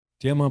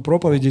Тема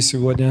проповеди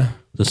сегодня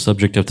The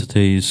subject of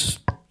today's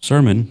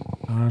sermon,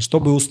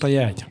 чтобы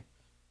устоять.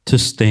 to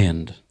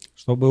stand.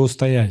 Чтобы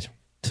устоять.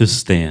 To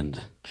stand.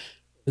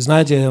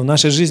 Знаете, в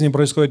нашей жизни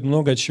происходит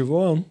много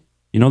чего,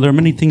 You know, there are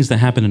many things that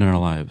happen in our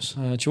lives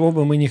чего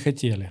бы мы не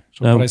хотели,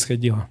 чтобы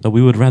происходило. that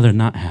we would rather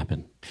not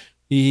happen.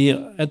 И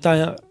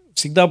это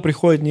всегда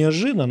приходит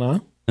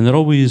неожиданно, And it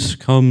always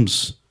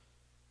comes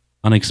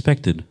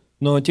unexpected.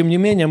 но тем не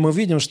менее мы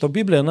видим, что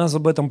Библия нас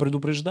об этом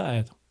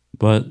предупреждает,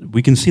 But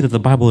we can see that the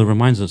Bible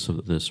reminds us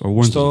of this or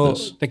warns us что of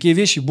this. такие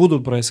вещи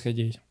будут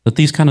происходить. That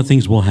these kind of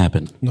things will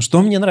happen. Но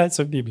что мне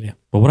нравится в Библии?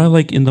 But what I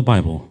like in the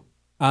Bible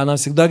Она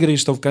всегда говорит,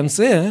 что в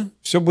конце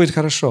все будет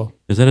хорошо.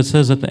 is that it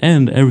says at the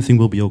end, everything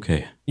will be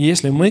okay. И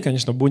если мы,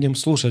 конечно, будем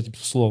слушать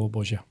Слово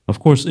Божье. Of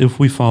course, if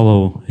we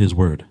follow His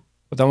word.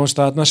 Потому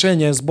что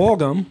отношения с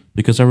Богом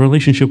Because our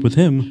relationship with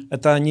Him —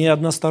 это не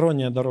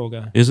односторонняя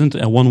дорога, isn't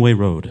a one-way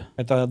road.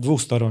 это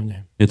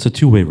двухсторонняя. It's a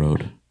two-way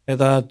road.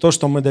 Это то,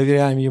 что мы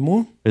доверяем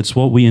Ему, It's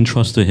what we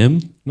entrust to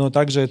Him, но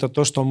также это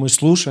то, что мы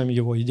слушаем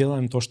Его и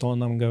делаем то, что Он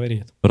нам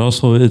говорит. but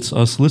also it's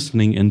us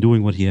listening and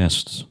doing what He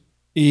asks.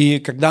 И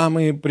когда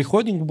мы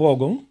приходим к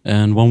Богу,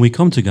 And when we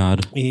come to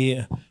God,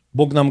 и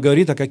Бог нам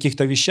говорит о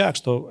каких-то вещах,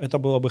 что это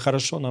было бы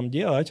хорошо нам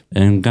делать,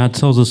 and God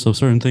tells us of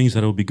certain things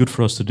that it would be good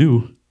for us to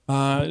do,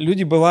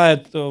 люди,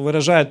 бывает,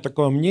 выражают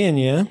такое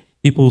мнение,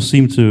 people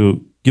seem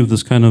to give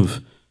this kind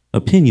of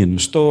opinion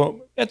что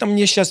это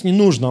мне сейчас не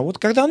нужно. Вот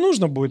когда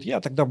нужно будет,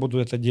 я тогда буду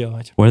это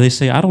делать. where they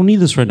say, I don't need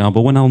this right now,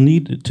 but when I'll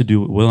need to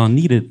do it, when I'll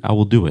need it, I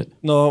will do it.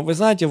 Но вы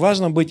знаете,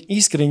 важно быть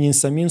искренним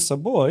самим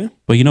собой,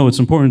 But you know, it's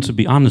important to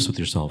be honest with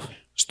yourself.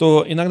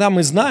 что иногда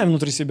мы знаем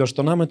внутри себя,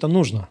 что нам это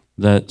нужно,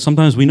 That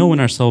sometimes we know in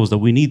ourselves that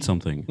we need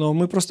something, но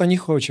мы просто не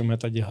хотим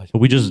это делать. but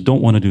we just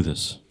don't want to do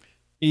this.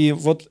 И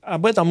вот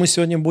об этом мы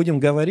сегодня будем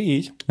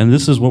говорить, And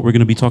this is what we're going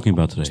to be talking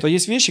about today. что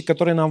есть вещи,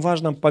 которые нам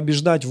важно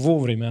побеждать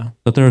вовремя,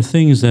 That there are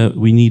things that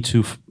we need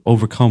to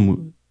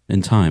overcome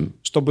in time,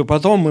 чтобы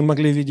потом мы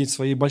могли видеть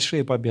свои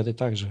большие победы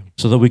также.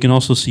 so that we can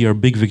also see our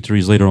big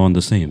victories later on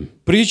the same.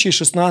 Притчи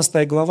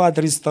 16 глава,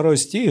 32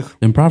 стих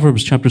In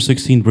Proverbs chapter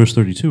 16, verse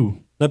 32,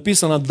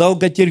 написано: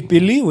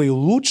 «Долготерпеливый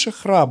лучше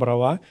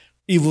храброго,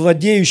 и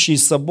владеющий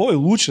собой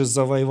лучше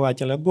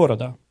завоевателя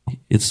города».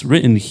 it's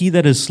written, He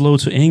that is slow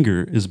to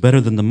anger is better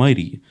than the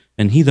mighty,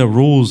 and he that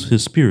rules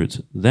his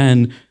spirit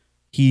than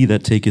he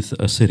that taketh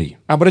a city.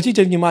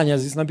 Обратите внимание,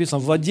 здесь написано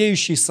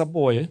 «владеющий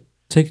собой».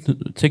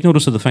 Take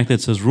notice of the fact that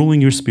it says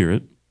ruling your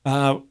spirit.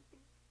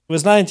 Вы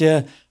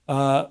знаете,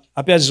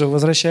 опять же,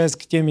 возвращаясь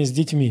к теме с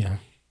детьми,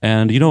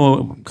 And you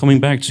know, coming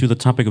back to the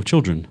topic of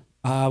children,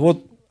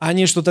 вот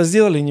они что-то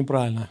сделали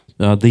неправильно,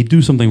 they do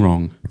something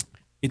wrong.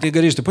 и ты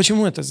говоришь: «Ты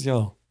почему это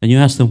сделал?» And you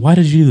ask them, why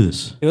did you do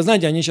this? И вы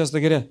знаете, они часто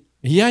говорят: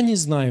 «Я не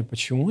знаю,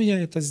 почему я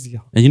это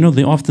сделал». And you know,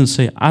 they often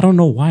say, I don't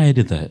know why I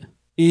did that.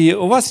 И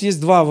у вас есть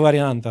два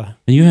варианта.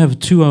 And you have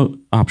two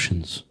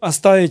options.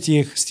 Оставить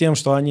их с тем,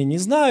 что они не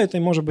знают, и,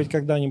 может быть,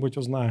 когда-нибудь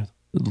узнают.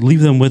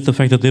 Leave them with the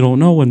fact that they don't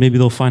know, and maybe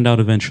they'll find out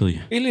eventually.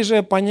 Или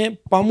же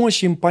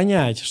помочь им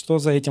понять, что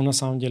за этим на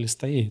самом деле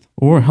стоит.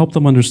 Or help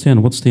them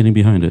understand what's standing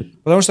behind it.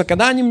 Потому что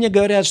когда они мне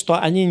говорят, что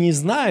они не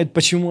знают,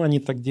 почему они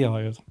так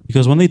делают,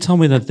 Because when they tell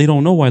me that they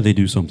don't know why they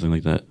do something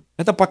like that,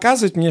 это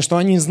показывает мне, что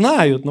они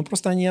знают, но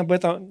просто они об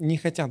этом не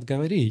хотят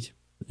говорить.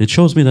 it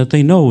shows me that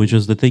they know, it's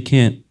just that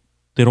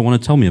they don't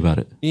want to tell me about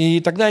it. И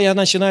тогда я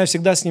начинаю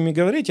всегда с ними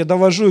говорить, я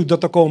довожу их до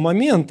такого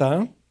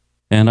момента,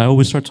 And I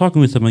always start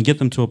talking with them and get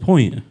them to a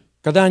point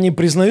когда они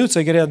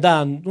признаются и говорят: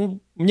 «Да,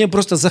 мне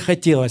просто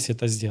захотелось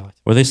это сделать».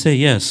 where they say,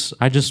 yes,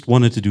 I just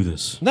wanted to do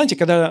this. Знаете,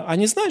 когда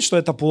они знают, что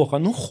это плохо,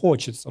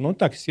 хочется,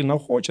 так сильно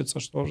хочется,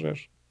 что уже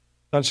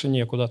дальше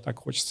некуда, так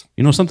хочется.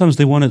 You know, sometimes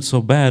they want it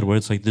so bad where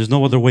it's like there's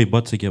no other way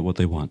but to get what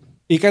they want.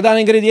 И когда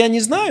они говорят: «Я не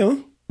знаю»,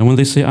 And when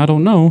they say, I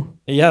don't know,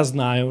 я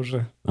знаю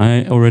уже,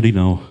 I already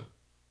know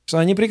что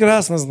они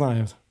прекрасно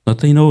знают.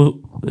 that they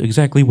know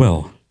exactly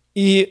well.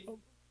 И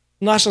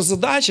наша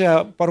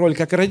задача, порой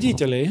как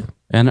родителей,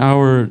 And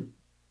our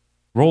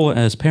role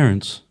as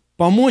parents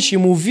помочь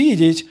им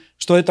увидеть,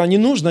 что это не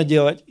нужно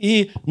делать,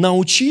 и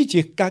научить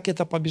их, как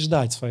это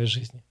побеждать в своей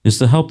жизни. is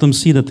to help them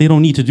see that they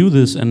don't need to do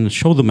this and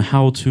show them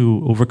how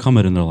to overcome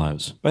it in their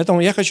lives.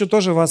 Поэтому я хочу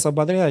тоже вас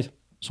ободрять.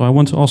 So I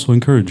want to also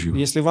encourage you.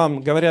 Если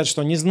вам говорят,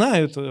 что не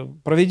знают,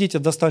 проведите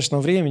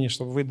достаточно времени,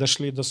 чтобы вы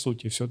дошли до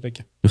сути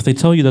все-таки. If they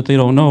tell you that they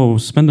don't know,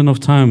 spend enough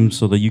time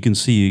so that you can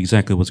see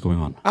exactly what's going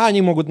on.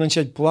 Они могут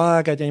начать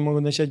плакать, они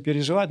могут начать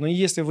переживать, но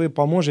если вы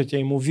поможете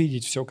им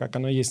увидеть все, как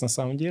оно есть на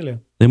самом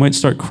деле, They might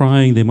start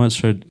crying, they might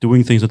start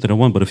doing things that they don't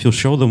want, but if you'll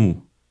show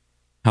them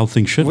how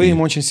things should вы им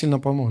be, очень сильно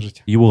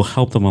поможете. you will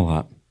help them a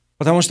lot.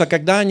 Потому что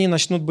когда они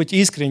начнут быть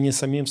искренни с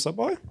самим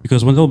собой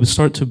Because when they'll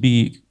start to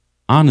be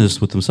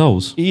honest with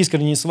themselves и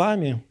искренни с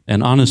вами,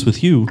 and honest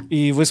with you,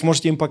 и вы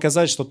сможете им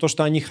показать, что то,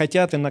 что они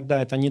хотят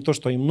иногда, это не то,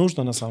 что им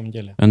нужно на самом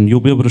деле, and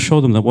you'll be able to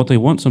show them that what they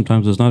want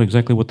sometimes is not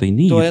exactly what they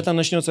need, то это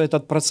начнется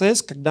этот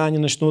процесс, когда они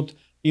начнут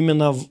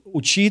именно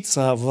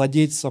учиться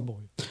владеть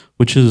собой.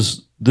 which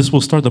is this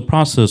will start the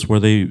process where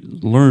they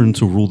learn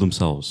to rule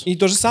themselves. И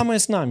то же самое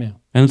с нами.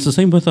 And it's the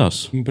same with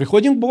us. Мы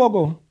приходим к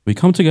Богу, We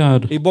come to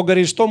God, и Бог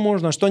говорит, что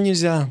можно, что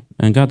нельзя.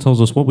 and God tells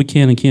us what we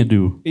can and can't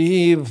do.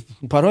 И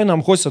порой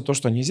нам хочется то,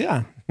 что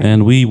нельзя.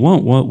 And we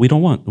want what we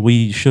don't want,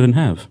 we shouldn't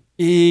have.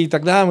 И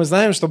тогда мы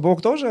знаем, что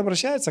Бог тоже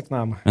обращается к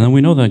нам. And then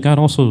we know that God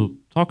also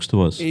talks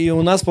to us. И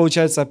у нас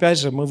получается, опять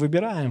же, мы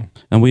выбираем.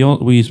 And we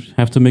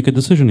have to make a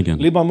decision again.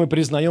 Либо мы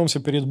признаемся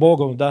перед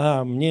Богом,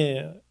 да,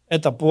 мне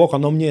это плохо,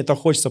 но мне это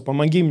хочется,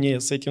 помоги мне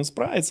с этим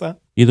справиться.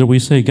 Either we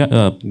say,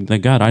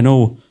 that God, I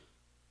know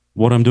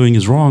what I'm doing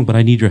is wrong, but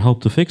I need your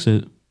help to fix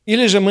it.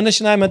 Или же мы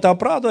начинаем это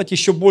оправдывать,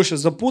 еще больше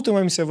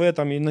запутываемся в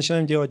этом и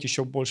начинаем делать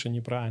еще больше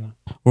неправильно.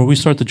 Or we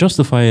start to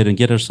justify it and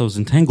get ourselves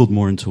entangled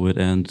more into it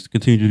and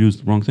continue to do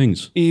the wrong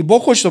things. И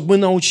Бог хочет, чтобы мы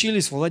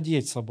научились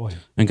владеть собой.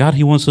 And God,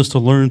 He wants us to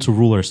learn to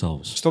rule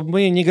ourselves. Чтобы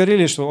мы не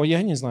говорили, что «О,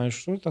 я не знаю,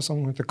 что это со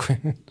мной такое».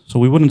 So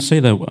we wouldn't say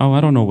that, oh,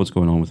 I don't know what's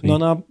going on with Но me.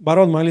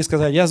 наоборот, могли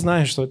сказать «Я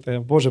знаю, что это,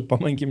 Боже,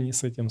 помоги мне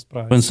с этим But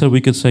справиться». instead we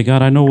could say,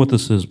 God, I know what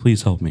this is,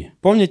 please help me.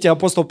 Помните,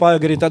 апостол Павел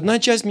говорит, одна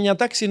часть меня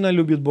так сильно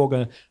любит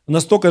Бога,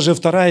 настолько же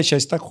вторая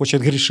часть так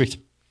хочет грешить.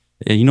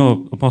 And you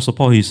know, Apostle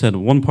Paul, he said,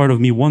 one part of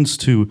me wants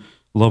to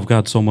love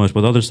God so much,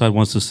 but the other side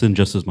wants to sin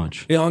just as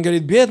much. И он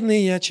говорит,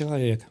 бедный я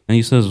человек. And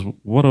he says,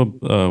 what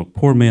a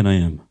poor man I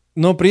am.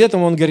 Но при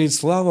этом он говорит,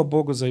 слава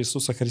Богу за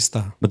Иисуса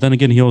Христа. But then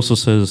again, he also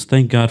says,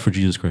 thank God for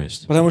Jesus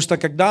Christ. Потому что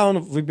когда он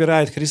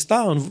выбирает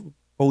Христа, он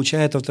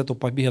получает вот эту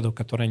победу,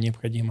 которая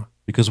необходима.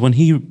 Because when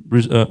he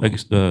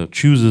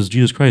chooses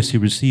Jesus Christ, he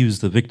receives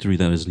the victory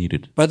that is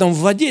needed. Поэтому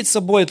владеть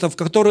собой – это в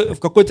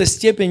какой-то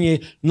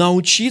степени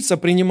научиться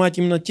принимать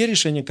именно те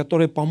решения,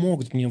 которые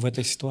помогут мне в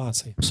этой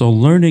ситуации. So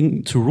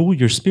learning to rule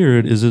your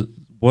spirit is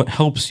what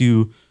helps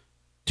you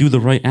do the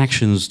right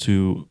actions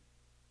to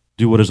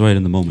do what is right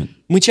in the moment.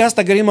 Мы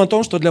часто говорим о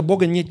том, что для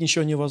Бога нет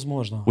ничего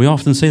невозможного. We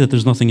often say that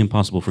there's nothing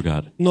impossible for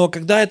God. Но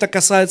когда это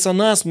касается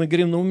нас, мы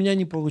говорим, у меня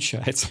не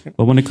получается.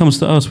 But when it comes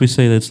to us, we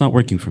say that it's not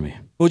working for me.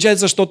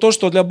 Получается, что то,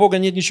 что для Бога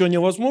нет ничего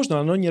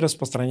невозможного, оно не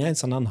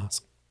распространяется на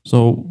нас.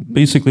 So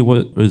basically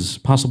what is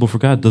possible for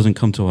God doesn't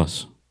come to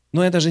us.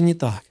 Но это же не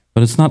так.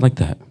 But it's not like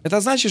that. Это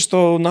значит,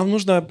 что нам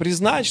нужно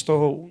признать,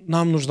 что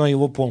нам нужна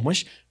Его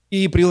помощь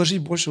и приложить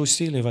больше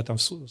усилий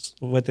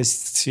в этой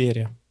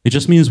сфере. It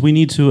just means we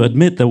need to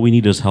admit that we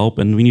need His help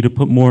and we need to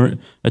put more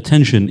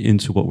attention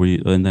into what we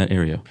in that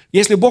area.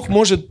 Если Бог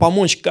может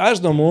помочь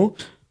каждому,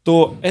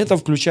 то это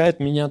включает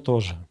меня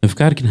тоже. If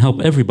God can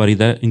help everybody,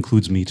 that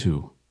includes me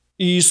too.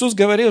 И Иисус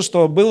говорил,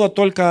 что было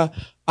только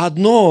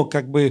одно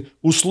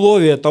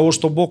условие того,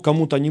 что Бог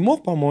кому-то не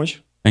мог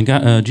помочь. And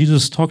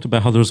Jesus talked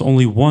about how there's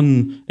only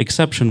one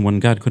exception when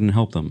God couldn't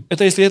help them.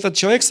 Это если этот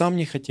человек сам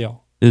не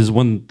хотел. Is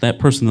when that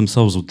person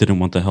themselves didn't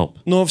want the help.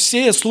 Но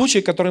все случаи,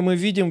 которые мы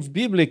видим в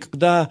Библии,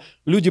 когда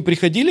люди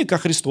приходили ко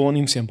Христу, Он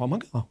им всем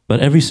помогал. But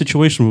every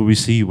situation where we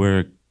see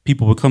where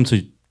people would come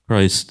to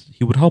Christ,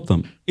 He would help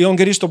them. И Он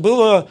говорит, что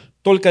было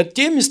только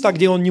те места,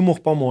 где Он не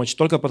мог помочь,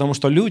 только потому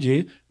что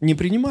люди не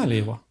принимали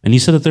Его. And He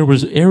said that there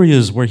was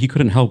areas where He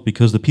couldn't help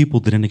because the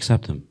people didn't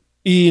accept Him.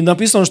 И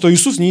написано, что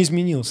Иисус не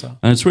изменился.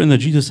 And it's written that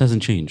Jesus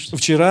hasn't changed.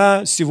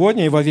 Вчера,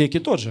 сегодня и вовеки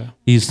тот же.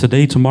 He's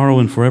today, tomorrow,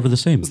 and forever the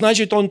same.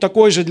 Значит, Он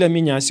такой же для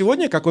меня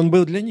сегодня, как Он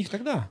был для них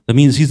тогда. That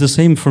means He's the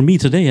same for me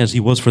today as He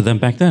was for them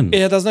back then. И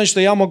это значит,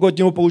 что я могу от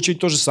Него получить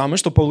то же самое,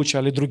 что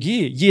получали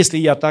другие, если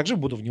я также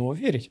буду в Него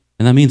верить.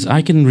 And that means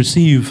I can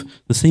receive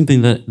the same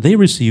thing that they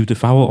received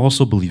if I will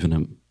also believe in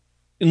Him.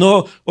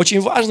 Но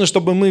очень важно,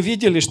 чтобы мы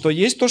видели, что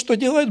есть то, что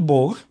делает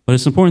Бог, But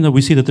it's important that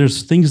we see that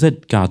there's things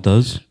that God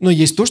does, но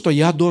есть то, что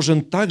я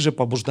должен также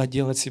побуждать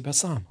делать себя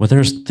сам, but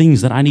there's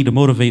things that I need to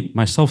motivate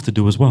myself to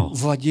do as well.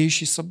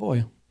 владеющий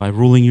собой, By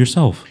ruling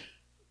yourself.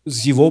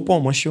 с Его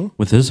помощью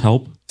With His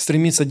help,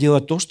 стремиться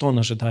делать то, что Он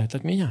ожидает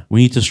от меня. we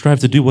need to strive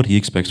to do what He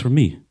expects from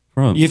me.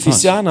 From us.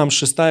 Ефесянам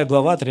 6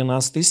 глава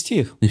 13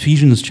 стих.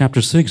 Ephesians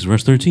chapter 6,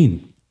 verse 13.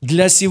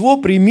 «Для сего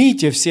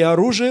примите все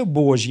оружие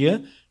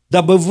Божье,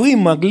 дабы вы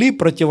могли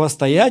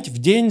противостоять в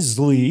день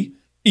злый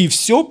и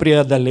все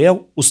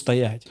преодолев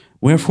устоять».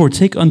 Wherefore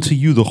take unto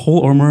you the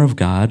whole armor of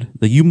God,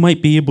 that you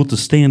might be able to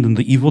stand in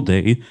the evil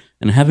day,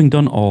 and having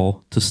done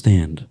all, to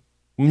stand.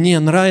 Мне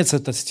нравится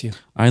этот стих.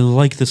 I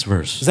like this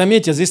verse.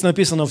 Заметьте, здесь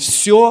написано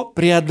 «все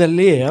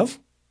преодолев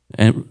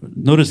And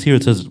notice here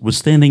it says,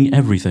 withstanding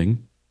everything,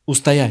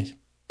 устоять».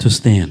 to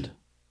stand.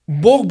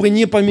 Бог бы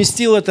не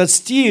поместил этот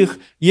стих,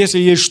 если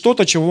есть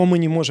что-то, чего мы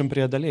не можем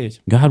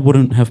преодолеть. God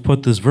wouldn't have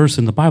put this verse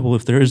in the Bible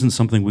if there isn't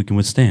something we can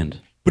withstand.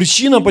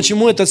 Причина,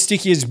 почему этот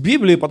стих есть в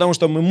Библии, потому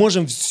что мы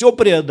можем все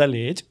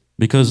преодолеть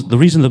Because the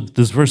reason that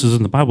this verse is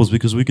in the Bible is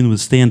because we can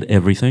withstand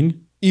everything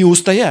и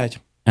устоять.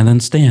 and then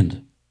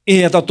stand. И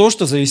это то,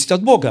 что зависит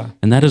от Бога.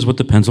 And that is what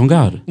depends on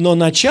God. Но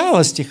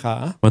начало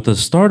стиха But the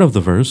start of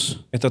the verse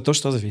 – это то,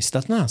 что зависит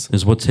от нас.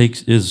 is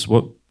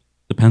what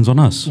depends on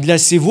us. Для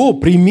сего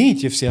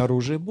примите все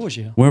оружие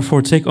Божье.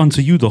 Wherefore take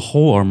unto you the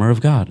whole armor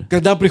of God.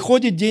 Когда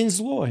приходит день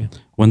злой,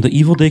 When the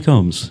evil day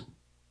comes,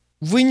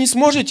 вы не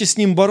сможете с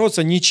ним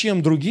бороться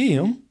ничем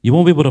другим, You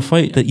won't be able to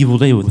fight the evil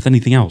day with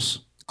anything else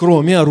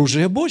кроме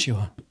оружия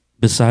Божьего.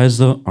 besides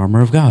the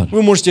armor of God.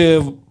 Вы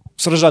можете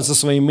сражаться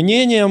своим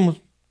мнением.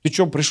 Ты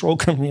что, пришел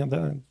ко мне,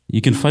 да?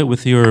 You can fight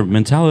with your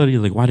mentality,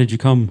 like, why did you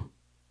come?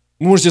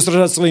 Вы можете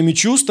сражаться своими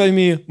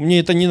чувствами. Мне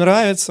это не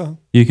нравится.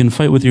 You can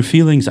fight with your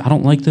feelings. I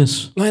don't like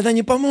this. Но это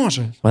не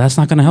поможет. But that's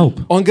not going to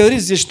help. Он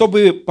говорит здесь,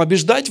 чтобы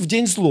побеждать в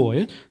день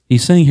злой,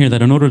 He's saying here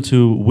that in order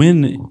to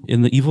win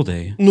in the evil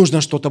day,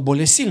 нужно что-то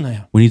более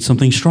сильное. we need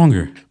something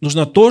stronger.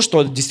 Нужно то,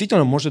 что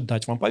действительно может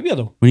дать вам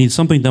победу. We need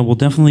something that will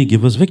definitely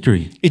give us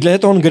victory. И для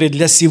этого он говорит,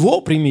 для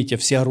сего примите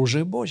все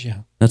оружие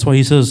Божье. That's why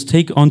he says,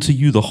 take unto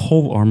you the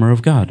whole armor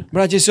of God.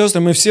 Братья и сестры,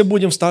 мы все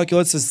будем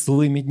сталкиваться с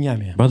злыми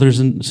днями. Brothers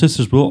and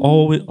sisters, we'll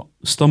always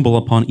stumble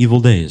upon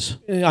evil days.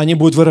 Они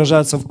будут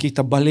выражаться в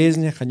каких-то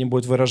болезнях, они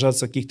будут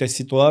выражаться в каких-то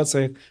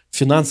ситуациях,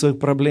 финансовых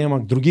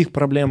проблемах, других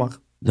проблемах.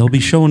 They'll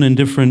be shown in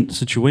different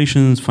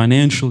situations,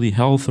 financially,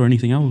 health, or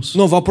anything else.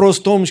 Но вопрос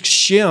в том, с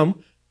чем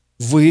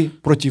вы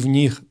против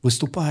них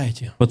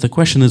выступаете. But the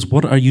question is,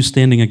 what are you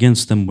standing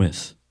against them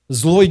with?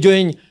 Злой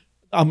день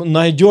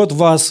найдет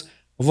вас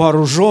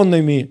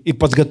вооруженными и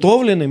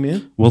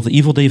подготовленными, Will the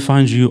evil day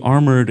find you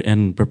armored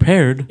and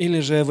prepared, или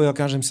же вы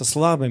окажемся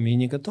слабыми и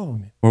не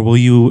готовыми? or will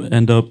you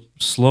end up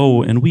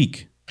slow and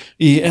weak?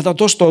 И это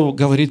то, что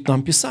говорит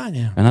нам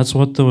Писание. And that's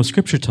what the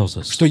scripture tells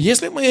us. Что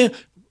если мы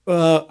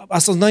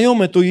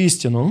осознаем эту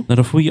истину, That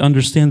if we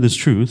understand this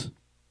truth,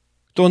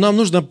 то нам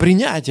нужно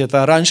принять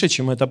это раньше,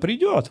 чем это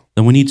придет.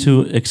 then we need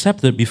to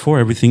accept it before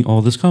everything,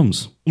 all this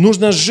comes.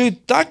 Нужно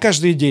жить так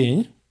каждый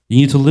день, You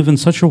need to live in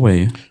such a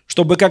way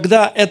чтобы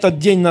когда этот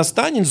день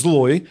настанет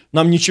злой,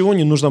 нам ничего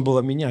не нужно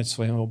было менять в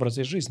своем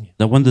образе жизни.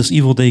 that when this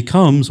evil day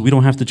comes, we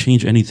don't have to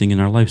change anything in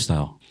our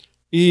lifestyle.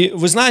 И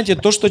вы знаете,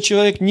 то, что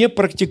человек не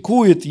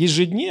практикует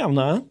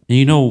ежедневно, And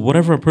you know,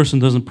 whatever a person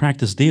doesn't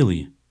practice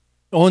daily,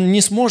 он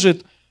не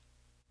сможет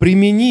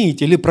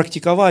применить или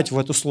практиковать в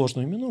эту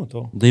сложную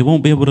минуту. they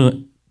won't be able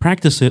to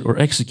practice it or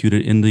execute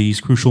it in these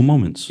crucial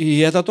moments. И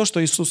это то,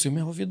 что Иисус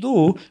имел в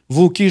виду в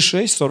Луки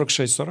 6,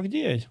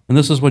 46-49. And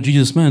this is what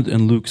Jesus meant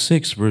in Luke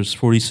 6, verse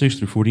 46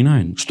 through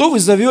 49. «Что вы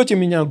зовете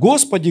меня,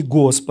 Господи,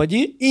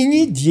 Господи, и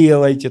не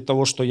делайте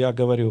того, что я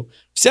говорю?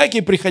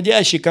 Всякий,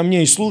 приходящий ко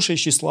мне и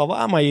слушающий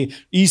слова мои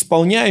и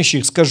исполняющий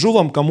их, скажу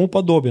вам, кому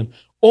подобен.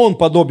 Он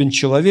подобен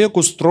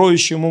человеку,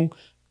 строящему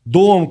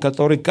дом,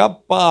 который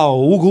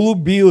копал,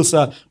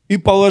 углубился и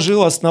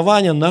положил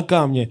основания на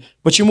камне.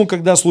 Почему,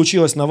 когда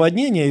случилось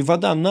наводнение, и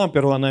вода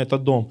наперла на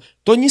этот дом,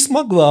 то не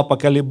смогла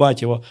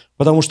поколебать его,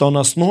 потому что он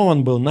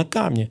основан был на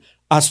камне.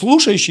 А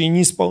слушающий и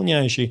не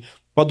исполняющий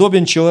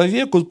подобен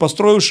человеку,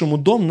 построившему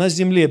дом на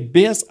земле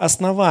без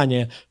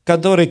основания,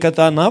 который,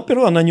 когда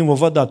наперла на него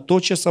вода,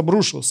 тотчас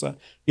обрушился,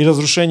 и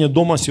разрушение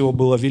дома сего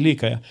было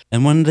великое».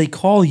 And when they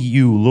call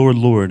you Lord,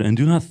 Lord, and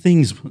do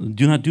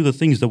not do the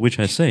things that which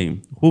I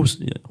say,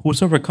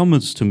 whosoever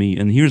cometh to me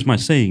and hears my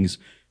sayings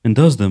and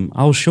does them,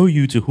 I'll show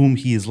you to whom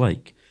he is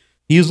like.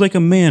 He is like a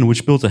man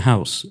which built a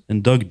house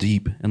and dug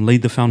deep and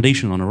laid the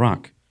foundation on a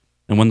rock.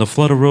 And when the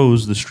flood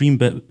arose, the stream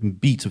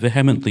beat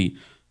vehemently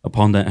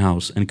upon that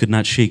house and could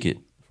not shake it,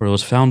 for it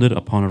was founded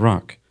upon a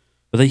rock.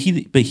 But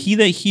he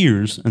that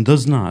hears and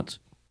does not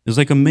is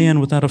like a man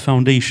without a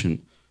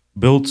foundation,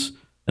 built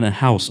in a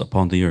house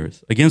upon the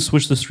earth, against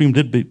which the stream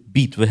did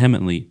beat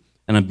vehemently,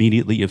 and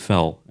immediately it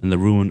fell, and the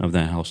ruin of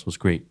that house was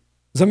great.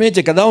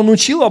 Заметьте, когда он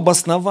учил об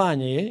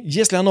основании,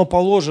 если оно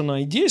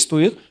положено и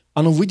действует,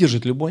 оно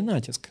выдержит любой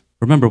натиск.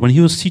 Remember, when he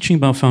was teaching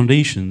about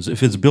foundations,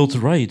 if it's built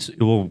right, it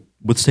will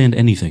withstand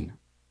anything.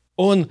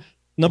 Он,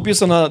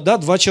 написано, да,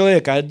 два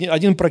человека,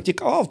 один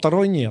практиковал,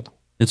 второй нет.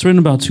 It's written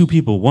about two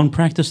people, one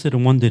practiced it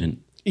and one didn't.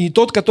 И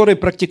тот, который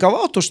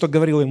практиковал то, что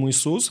говорил ему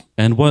Иисус,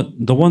 And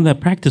the one that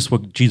practiced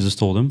what Jesus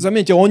told him,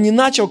 заметьте, он не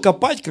начал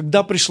копать,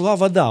 когда пришла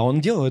вода,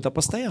 он делал это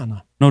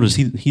постоянно. notice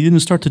he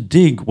didn't start to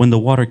dig when the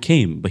water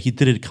came, but he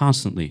did it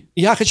constantly.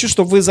 Я хочу,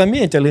 чтобы вы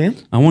заметили,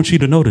 I want you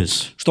to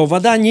notice что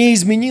вода не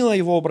изменила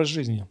его образ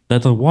жизни.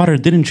 that the water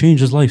didn't change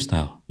his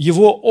lifestyle.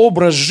 Его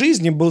образ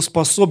жизни был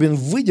способен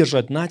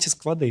выдержать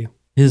натиск воды.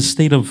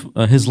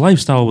 His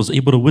lifestyle was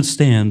able to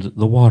withstand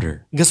the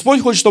water. Господь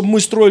хочет, чтобы мы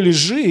строили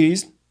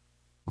жизнь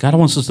God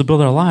wants us to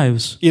build our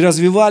lives и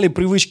развивали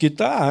привычки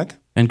так,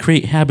 and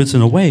create habits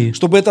in a way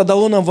чтобы это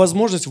дало нам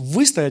возможность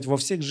выстоять во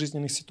всех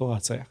жизненных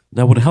ситуациях.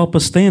 that would help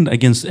us stand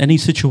against any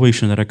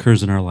situation that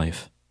occurs in our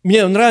life.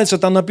 Мне нравится,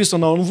 там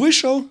написано, он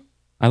вышел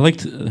I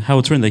liked how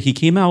it's written that he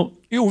came out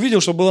и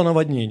увидел, что было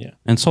наводнение.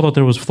 and saw that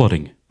there was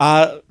flooding.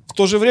 А в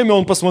то же время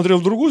он посмотрел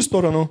в другую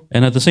сторону,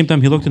 And at the same time,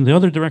 he looked in the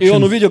other и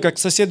он direction увидел, как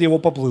сосед его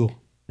поплыл.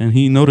 and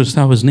he noticed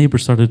how his neighbor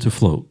started to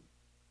float.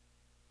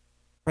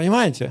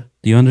 Понимаете?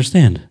 Do you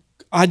understand?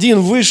 Один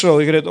вышел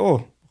и говорит,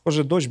 о,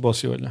 похоже, дождь был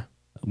сегодня.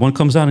 One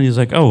comes out and he's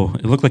like, oh,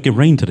 it looked like it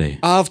rained today.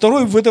 А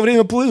второй в это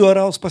время плыл и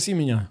орал, спаси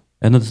меня.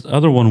 And the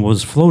other one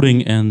was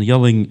floating and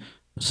yelling,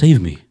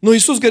 Save me. Но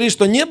Иисус говорит,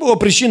 что не было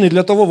причины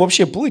для того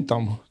вообще плыть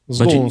там с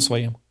домом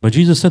своим. But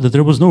Jesus said that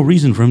there was no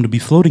reason for him to be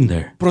floating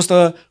there.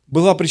 Просто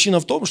была причина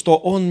в том, что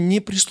он не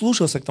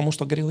прислушался к тому,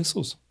 что говорил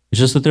Иисус. It's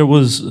just that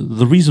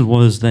the reason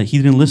was that he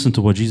didn't listen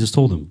to what Jesus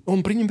told him.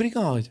 Он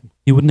пренебрегал этим.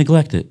 He would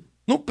neglect it.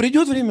 Ну,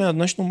 придет время,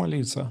 начну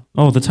молиться.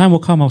 Oh, the time will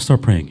come, I'll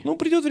start praying. Ну,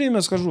 придет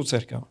время, схожу в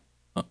церковь.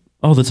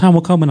 Oh, the time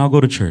will come and I'll go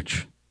to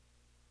church.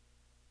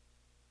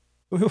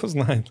 Кто его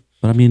знает?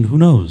 But I mean, who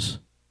knows?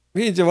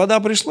 Видите, вода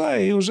пришла,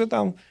 и уже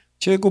там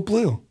человек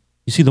уплыл.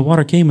 You see, the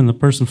water came and the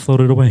person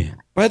floated away.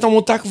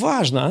 Поэтому так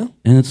важно,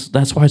 And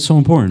that's why it's so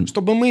important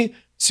чтобы мы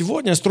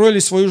сегодня строили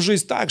свою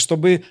жизнь так,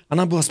 чтобы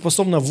она была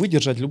способна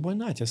выдержать любой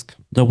натиск.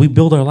 that we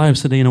build our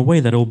lives today in a way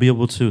that it will be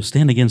able to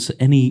stand against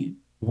any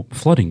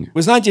flooding.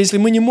 Вы знаете, если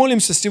мы не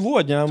молимся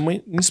сегодня,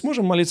 мы не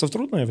сможем молиться в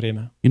трудное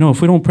время. You know,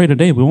 if we don't pray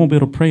today, we won't be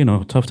able to pray in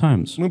tough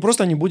times. Мы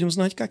просто не будем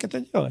знать, как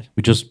это делать.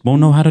 We just won't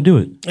know how to do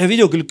it. Я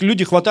видел, как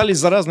люди хватались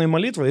за разные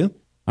молитвы,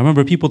 I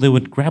remember people, they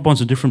would grab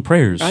onto different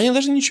prayers. а они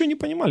даже ничего не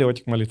понимали в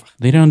этих молитвах.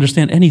 They didn't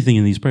understand anything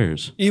in these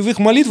prayers. И в их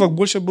молитвах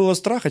больше было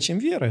страха, чем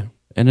веры.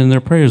 And in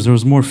their prayers, there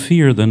was more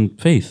fear than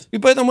faith. И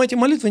поэтому эти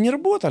молитвы не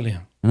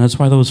работали. And that's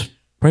why those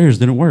prayers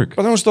didn't work.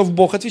 Потому что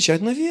Бог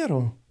отвечает на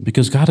веру.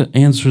 Because God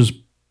answers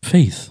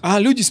faith. А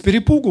люди с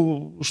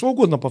перепугу что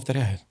угодно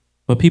повторяют.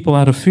 But people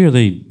out of fear,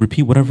 they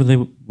repeat whatever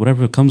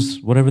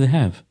they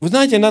have. Вы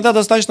знаете, иногда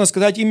достаточно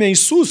сказать имя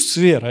Иисус с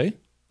верой,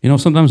 You know,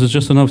 sometimes it's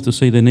just enough to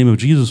say the name of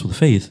Jesus with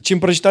faith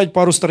чем прочитать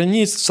пару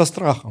страниц со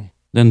страхом.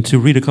 than to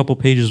read a couple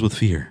pages with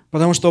fear.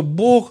 Потому что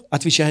Бог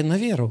отвечает на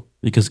веру.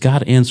 Because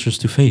God answers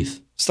to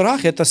faith.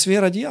 Страх – это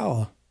сфера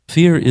дьявола.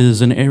 Fear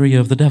is an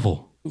area of the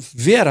devil.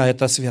 Вера –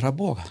 это сфера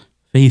Бога.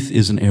 Faith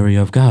is an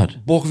area of God.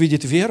 Бог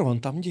видит веру, Он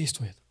там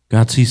действует.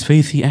 God sees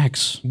faith, He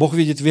acts. Бог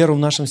видит веру в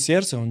нашем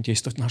сердце, Он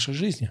действует в нашей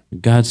жизни.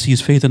 God sees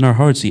faith in our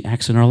hearts, He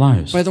acts in our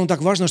lives. Поэтому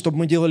так важно, чтобы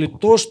мы делали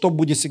то, что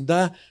будет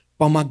всегда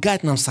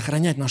помогать нам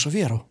сохранять нашу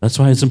веру. That's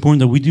why it's important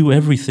that we do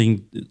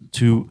everything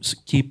to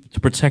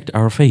protect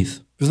our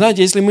faith. Вы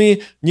знаете, если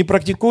мы не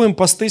практикуем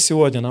посты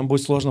сегодня, нам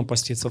будет сложно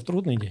поститься в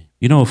трудный день.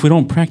 You know, if we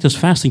don't practice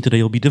fasting today,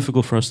 it'll be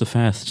difficult for us to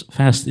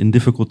fast in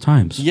difficult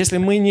times. Если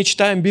мы не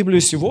читаем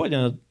Библию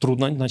сегодня,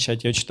 трудно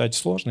начать ее читать в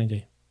сложный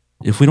день.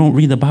 If we don't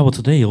read the Bible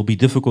today, it'll be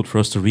difficult for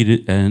us to read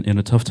it in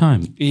a tough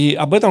time. И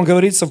об этом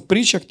говорится в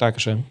притчах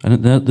также.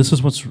 And this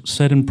is what's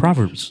said in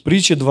Proverbs.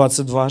 Притча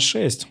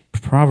 22:6.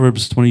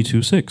 Proverbs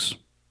 22:6.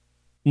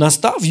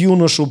 «Настав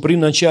юношу при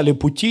начале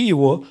пути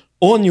его,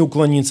 он не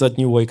уклонится от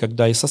него, и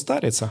когда и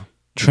состарится».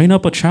 Train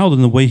up a child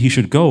in the way he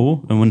should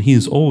go, and when he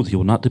is old, he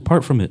will not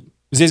depart from it.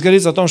 Здесь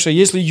говорится о том, что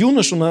если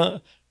юношу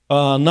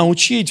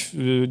научить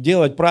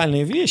делать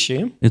правильные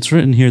вещи, It's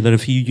written here that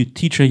if you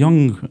teach a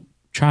young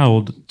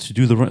child to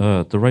do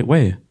the right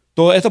way,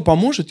 то это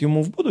поможет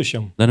ему в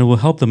будущем. then it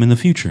will help them in the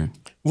future.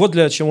 Вот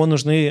для чего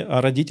нужны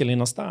родители и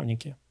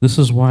наставники. This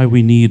is why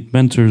we need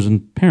mentors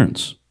and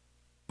parents,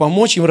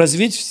 Помочь им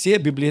развить все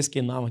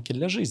библейские навыки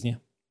для жизни.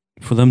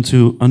 for them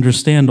to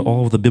understand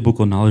all of the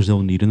biblical knowledge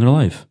they'll need in their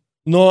life.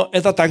 Но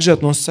это также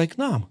относится и к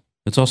нам.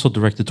 It's also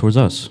directed towards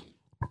us.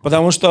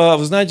 Потому что,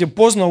 вы знаете,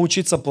 поздно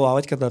учиться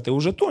плавать, когда ты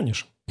уже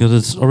тонешь. Because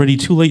it's already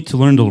too late to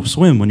learn to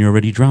swim when you're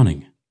already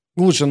drowning.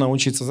 Лучше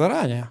научиться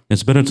заранее.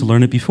 It's better to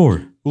learn it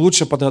before.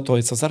 Лучше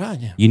подготовиться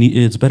заранее.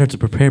 It's better to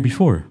prepare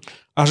before.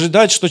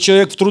 Ожидать, что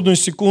человек в трудную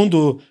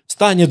секунду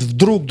станет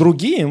вдруг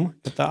другим,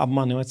 это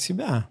обманывать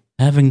себя.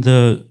 Having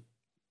the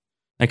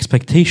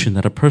expectation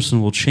that a person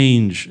will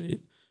change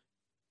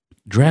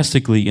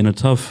drastically in a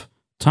tough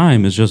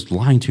time is just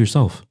lying to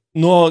yourself.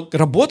 Но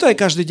работая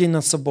каждый день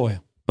над собой,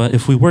 But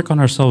if we work on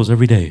ourselves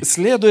every day,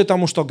 следуя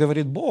тому, что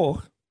говорит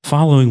Бог,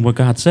 following what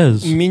God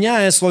says,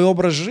 меняя свой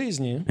образ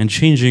жизни, and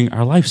changing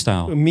our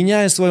lifestyle,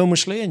 меняя свое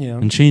мышление,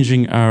 and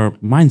changing our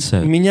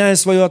mindset, меняя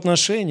свое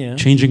отношение,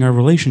 changing our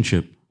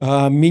relationship,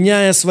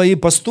 меняя свои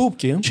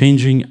поступки,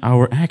 changing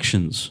our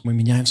actions, мы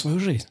меняем свою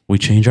жизнь. we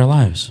change our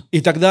lives.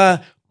 И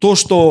тогда то,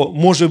 что,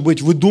 может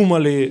быть, вы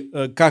думали,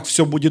 как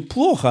все будет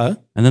плохо,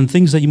 And then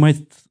things that you might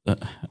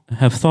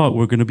have thought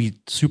were going to be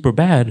super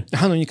bad,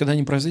 оно никогда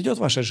не произойдет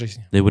в вашей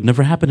жизни. they would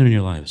never happen in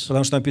your lives.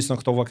 Потому что написано,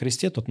 кто во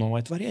Христе, тот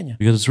новое творение.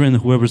 Because it's written,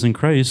 whoever's in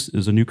Christ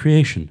is a new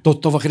creation. Тот,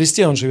 кто во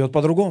Христе, он живет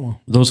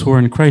по-другому. Those who are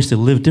in Christ, they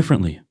live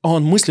differently.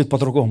 Он мыслит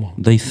по-другому.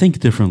 They think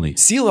differently.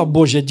 Сила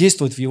Божья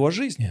действует в его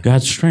жизни.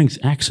 God's strength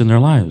acts in their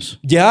lives.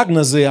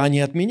 Диагнозы, они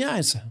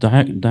отменяются.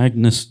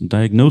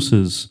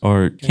 Diagnoses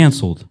are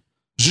canceled.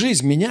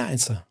 Жизнь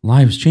меняется.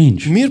 Lives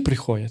change. Мир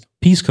приходит.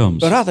 Peace comes.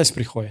 Радость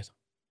приходит.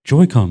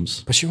 Joy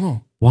comes.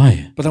 Почему?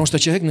 Why? Потому что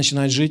человек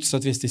начинает жить в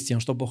соответствии с тем,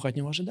 что Бог от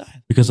него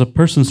ожидает. Because a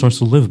person starts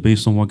to live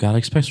based on what God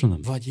expects from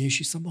them.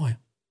 Владеющий собой.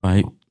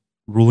 By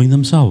ruling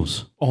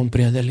themselves. Он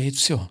преодолеет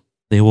все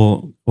They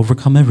will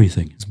overcome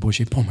everything с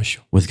Божьей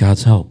помощью. with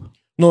God's help.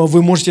 Но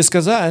вы можете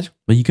сказать,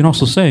 But you can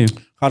also say,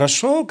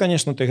 хорошо,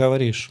 конечно, ты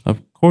говоришь. of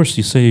course,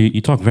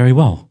 you talk very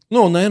well,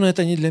 Но, наверное,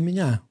 это не для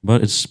меня.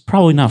 but it's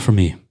probably not for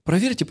me.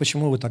 Проверьте,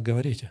 почему вы так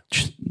говорите.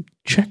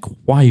 Check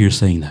why you're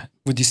saying that.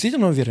 Вы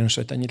действительно уверены,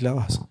 что это не для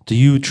вас? Do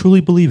you truly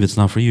believe it's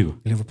not for you?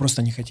 Или вы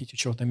просто не хотите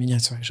чего-то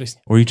менять в своей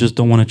жизни? Or you just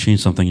don't want to change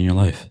something in your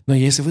life? Но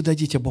если вы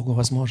дадите Богу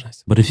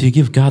возможность, But if you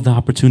give God the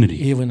opportunity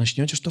и вы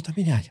начнете что-то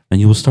менять, and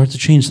you will start to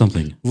change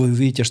something, вы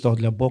увидите, что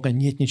для Бога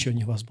нет ничего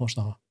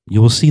невозможного.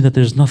 you will see that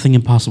there's nothing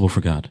impossible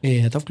for God. И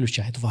это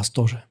включает вас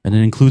тоже. And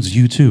it includes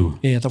you too.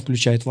 И это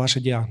включает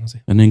ваши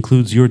диагнозы. And it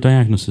includes your И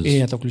diagnosis.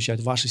 это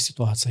включает ваши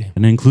ситуации.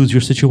 And it includes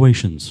your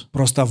situations.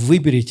 Просто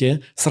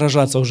выберите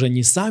сражаться уже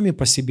не сами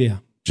по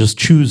себе, Just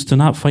choose to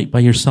not fight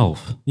by yourself,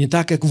 не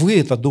так, как вы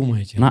это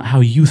думаете, not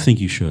how you think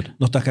you should,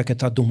 но так, как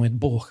это думает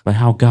Бог. but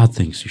how God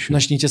thinks you should.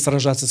 Начните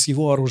сражаться с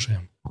Его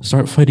оружием.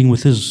 Start fighting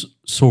with His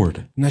sword.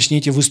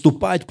 Начните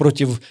выступать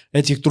против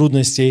этих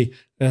трудностей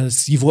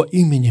с Его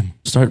именем.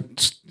 Start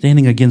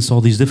standing against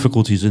all these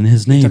difficulties in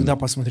His name. Тогда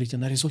посмотрите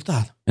на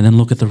результат. And then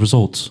look at the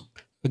results.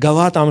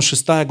 Галатам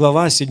 6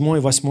 глава,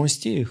 7-8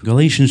 стих.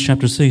 Galatians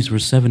chapter 6,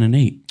 verse 7 and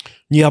 8.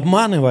 «Не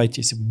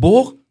обманывайтесь,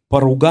 Бог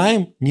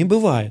поругаем не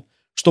бывает.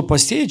 Что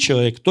посеет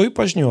человек, то и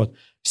пожнет.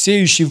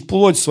 Сеющий в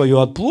плоть свою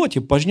от плоти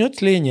пожнет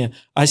тление,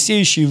 а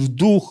сеющий в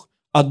дух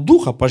от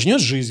духа пожнет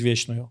жизнь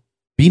вечную».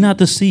 Be not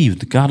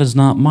deceived, God is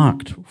not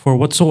mocked. For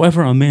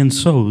whatsoever a man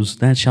sows,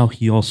 that shall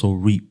he also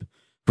reap.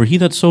 For he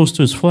that sows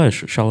to his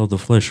flesh shall of the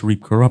flesh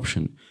reap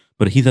corruption.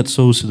 But he that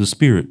sows to the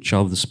Spirit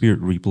shall of the Spirit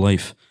reap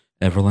life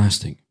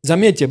everlasting.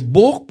 Заметьте,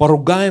 Бог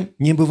поругаем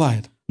не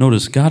бывает.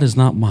 Notice, God is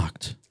not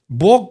mocked.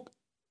 Бог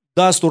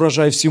даст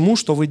урожай всему,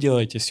 что вы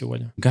делаете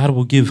сегодня. God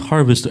will give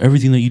harvest to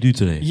everything that you do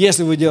today.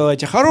 Если вы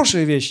делаете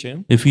хорошие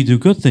вещи, If you do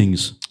good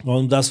things,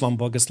 Он даст вам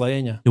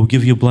благословение. He will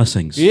give you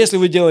blessings. И если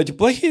вы делаете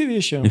плохие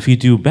вещи, If you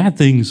do bad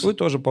things, вы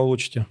тоже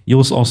получите. you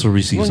will also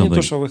receive Но не то,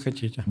 something, что вы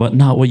хотите. but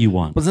not what you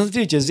want.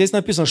 Посмотрите, здесь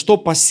написано, что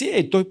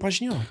посеять, то и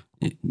пожнет.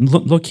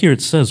 Look here,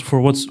 it says, for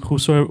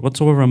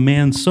whatsoever a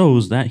man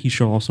sows, that he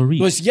shall also reap.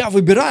 То есть я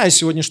выбираю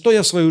сегодня, что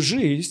я в свою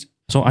жизнь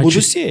So I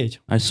буду сеять.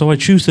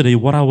 choose today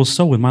what I will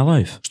sow in my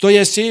life. Что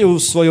я сею в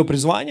свое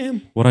призвание,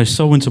 What I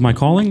sow into my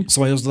calling, в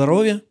свое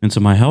здоровье, into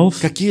my health,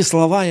 какие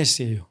слова я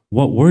сею,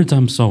 what words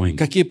I'm sowing,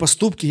 какие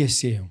поступки я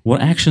сею.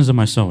 what actions am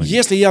I sowing.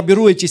 Если я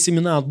беру эти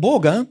семена от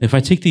Бога, If I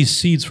take these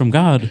seeds from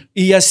God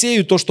и я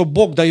сею то, что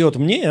Бог дает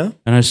мне,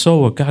 and I sow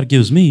what God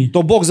gives me,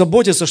 то Бог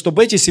заботится,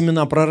 чтобы эти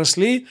семена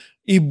проросли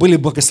и были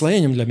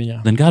благословением для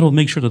меня. then God will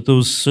make sure that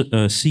those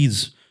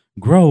seeds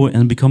grow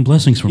and become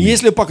blessings for me.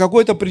 Если по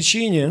какой-то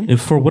причине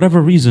If for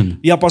whatever reason,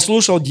 я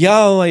послушал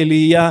дьявола или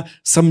я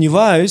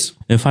сомневаюсь,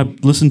 if I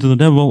listen to the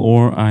devil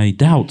or I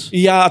doubt, и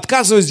я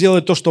отказываюсь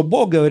делать то, что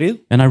Бог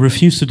говорит, and I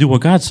refuse to do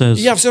what God says,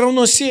 я все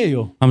равно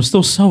сею. I'm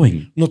still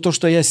sowing. Но то,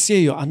 что я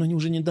сею, оно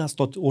уже не даст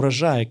тот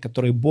урожай,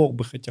 который Бог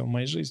бы хотел в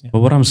моей жизни.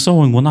 But what I'm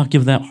sowing will not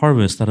give that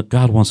harvest that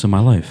God wants in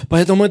my life.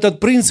 Поэтому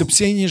этот принцип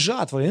сеяния и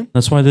жатвы,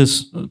 That's why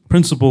this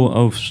principle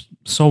of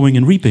sowing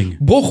and reaping,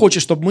 Бог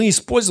хочет, чтобы мы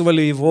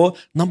использовали его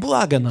на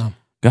благо нам.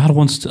 God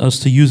wants us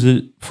to use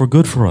it for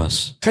good for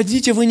us.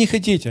 Хотите вы, не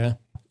хотите.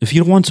 If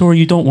you want to or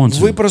you don't want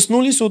Вы to,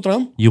 проснулись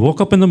утром, you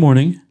woke up in the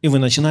morning и вы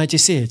начинаете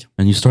сеять.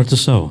 and you start to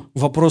sow.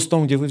 Вопрос в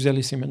том, где вы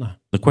взяли семена.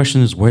 The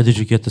question is, where did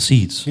you get the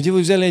seeds? Где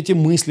вы взяли эти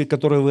мысли,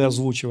 которые вы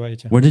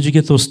озвучиваете. Where did you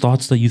get those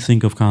thoughts that you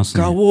think of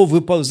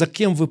constantly? За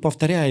кем вы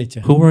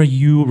повторяете? Who are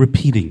you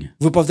repeating?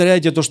 Вы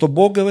повторяете то, что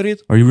Бог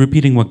говорит, Are you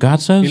repeating what God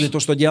или says то,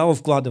 что дьявол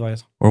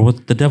вкладывает? or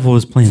what the devil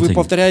is Вы planting?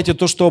 повторяете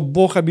то, что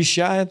Бог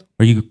обещает,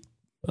 Are you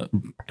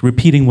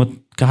repeating what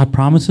God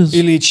promises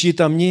или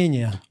чьи-то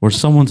мнения? or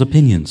someone's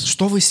opinions?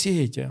 Что вы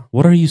сеете?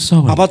 What are you А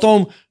sowing?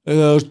 потом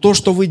то,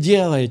 что вы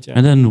делаете,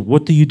 And then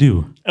what do you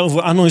do?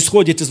 оно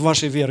исходит из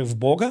вашей веры в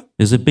Бога?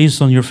 Is it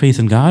based on your faith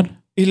in God?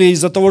 Или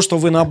из-за того, что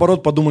вы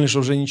наоборот подумали, что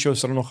уже ничего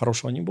все равно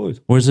хорошего не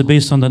будет? Or is it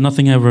based on that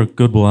nothing ever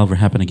good will ever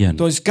happen again?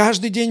 То есть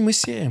каждый день мы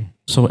сеем.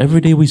 So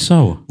every day we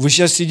sow. Вы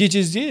сейчас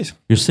сидите здесь,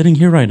 You're sitting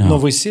here right но now,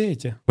 вы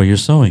сеете. but you're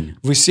sowing.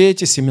 Вы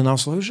сеете семена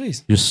в свою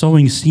жизнь, You're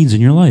sowing seeds in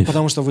your life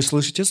потому что вы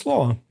слышите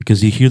Слово.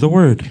 because you hear the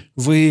word.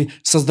 Вы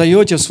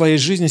создаете в своей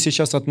жизни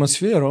сейчас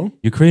атмосферу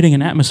You're creating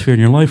an atmosphere in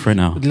your life right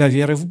now для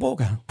веры в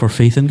Бога, for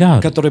faith in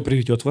God которая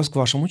приведет вас к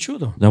вашему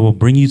чуду. that will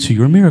bring you to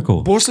your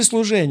miracle. После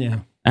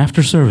служения,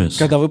 After service,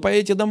 когда вы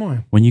поедете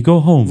домой, when you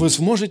go home, вы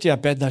сможете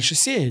опять дальше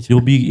сеять.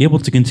 you'll be able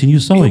to continue И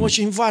sowing.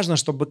 очень важно,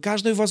 чтобы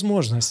каждую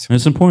возможность And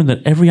it's important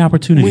that every мы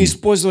opportunity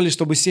использовали,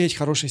 чтобы сеять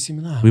хорошие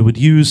семена. we would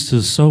use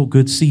to sow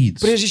good seeds.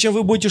 Прежде чем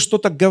вы будете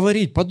что-то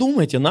говорить,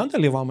 подумайте, надо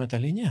ли вам это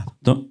или нет.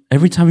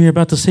 Every time you're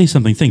about to say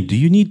something, think, do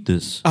you need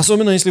this?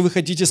 Особенно, если вы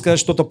хотите сказать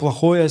что-то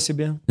плохое о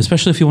себе.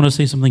 Especially if you want to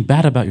say something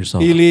bad about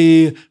yourself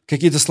Или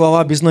какие-то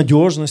слова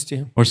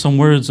безнадежности. or some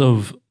words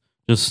of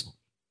just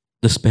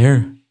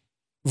despair.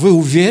 Вы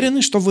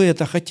уверены, что вы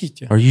это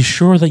хотите? Are you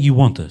sure that you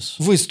want this?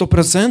 Вы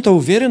 100%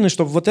 уверены,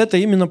 что вот это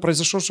именно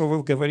произошло, что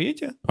вы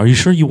говорите? Are you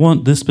sure you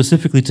want this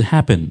specifically to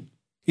happen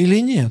Или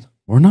нет?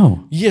 or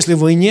no? Если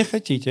вы не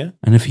хотите,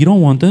 And if you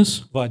don't want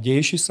this,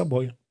 владеющий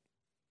собой.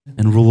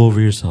 then rule over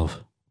yourself.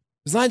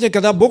 Знаете,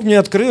 когда Бог мне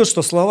открыл,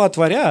 что слова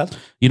творят,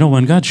 You know,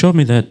 when God showed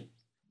me that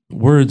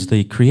words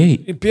they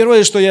create. И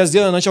первое, что я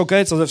сделал, начал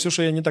каяться за все,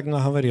 что я не так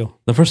наговорил.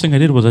 The first thing I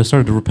did was I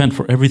started to repent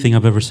for everything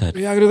I've ever said.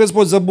 Я говорю: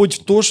 Господь,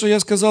 забудь то, что я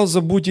сказал,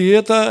 забудь и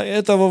это.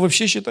 Этого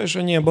вообще, считай,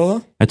 что не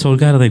было. I told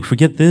God, like,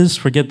 forget this,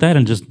 forget that,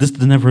 and just this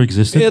never И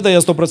existed. это я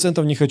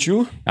 100% не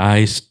хочу.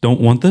 I don't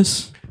want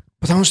this.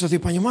 Потому что ты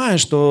понимаешь,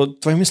 что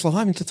твоими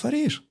словами ты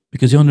творишь.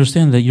 Because you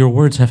understand that your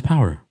words have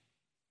power.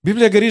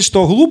 Библия говорит,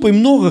 что глупый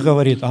много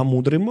говорит, а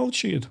мудрый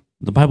молчит.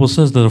 The Bible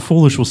says that the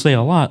foolish will say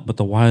a lot, but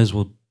the wise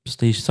will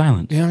stay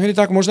silent. И он говорит,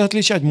 так можно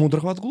отличать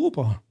мудрого от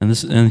глупого. And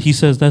he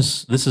says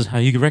this is how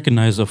you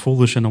recognize a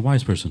foolish and a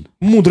wise person.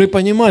 Мудрый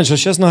понимает, что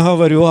сейчас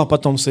наговорю, а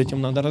потом с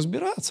этим надо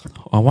разбираться.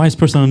 A wise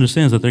person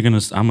understands that I'm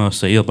gonna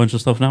say a bunch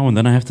of stuff now, and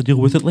then I have to deal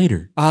with it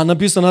later. А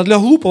написано, для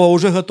глупого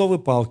уже готовы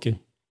палки.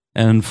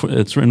 And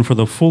it's written for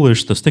the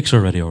foolish, the sticks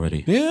are ready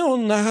already. И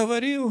он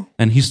наговорил,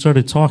 And he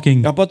started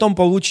talking, а потом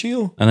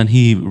получил, and then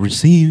he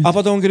received, а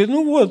потом говорит,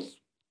 ну вот,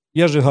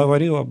 я же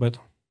говорил об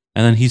этом.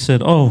 and then he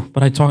said, "Oh,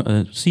 but I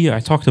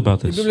talked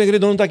about И this." Библия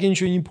говорит, он так и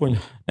ничего не понял.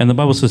 And the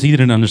Bible says he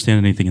didn't understand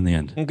anything in the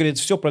end. Он говорит,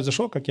 все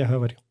произошло, как я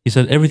говорил. He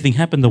said everything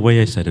happened the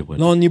way I said it would.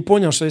 Но он не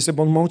понял, что если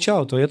бы он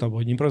молчал, то это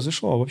бы не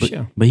произошло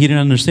вообще. But he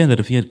didn't understand that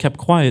if he had kept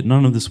quiet,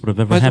 none of this would have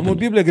ever Поэтому happened.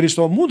 Библия говорит,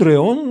 что мудрый,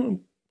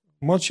 он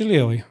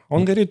молчаливый.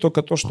 Он говорит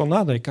только то, что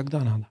надо и когда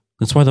надо.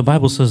 That's why the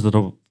Bible says that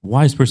a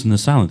wise person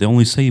is silent. They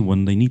only say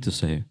when they need to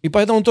say. И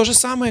поэтому то же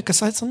самое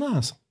касается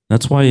нас.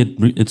 That's why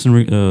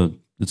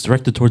it's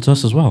directed towards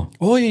us as well.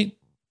 Ой,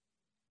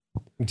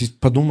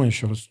 подумай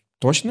еще раз.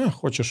 Точно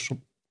хочешь,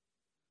 чтобы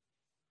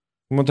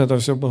вот это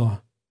все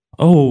было?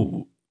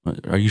 Oh,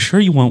 are you sure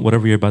you want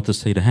whatever you're about to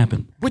say to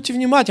happen? Будьте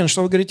внимательны,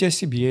 что вы говорите о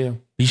себе.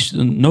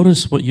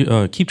 Notice what you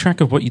keep track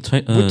of what you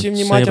Будьте say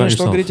внимательны, about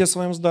что вы yourself, говорите о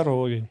своем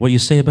здоровье, what you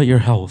say about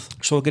your health,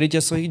 что вы говорите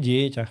о своих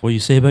детях, what you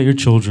say about your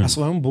children, о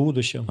своем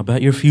будущем.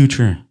 about your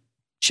future.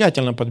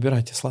 Тщательно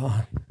подбирайте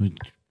слова.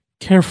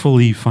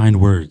 Carefully find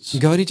words.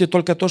 Говорите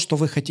только то, что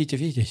вы хотите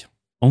видеть,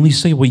 Only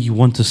say what you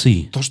want to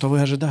see, то, что вы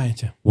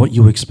ожидаете, what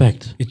you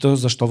expect, и то,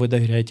 за что вы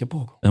доверяете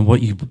Богу. and what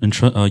you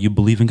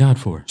believe in God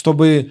for.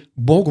 Чтобы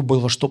Богу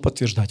было что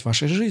подтверждать в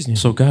вашей жизни.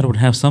 So God would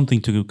have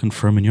something to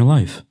confirm in your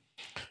life.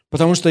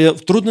 Потому что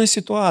в трудной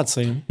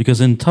ситуации, Because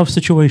in tough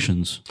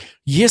situations,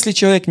 если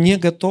человек не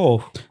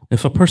готов,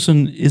 if a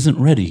person isn't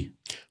ready,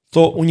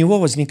 то у него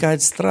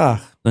возникает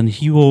страх, then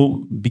he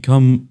will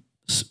become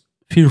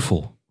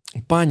fearful,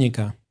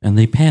 паника. and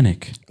they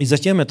panic. И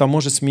затем это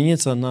может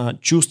смениться на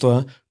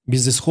чувство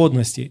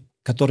безысходности,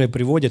 которое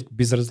приводит к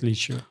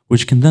безразличию.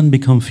 Which can then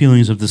become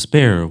feelings of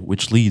despair,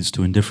 which leads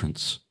to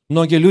indifference.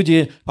 Многие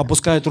люди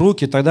опускают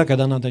руки тогда,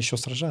 когда надо еще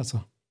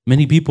сражаться.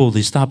 Many people,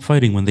 they stop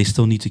fighting when they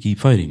still need to keep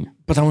fighting,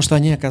 Потому что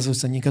они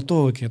оказываются не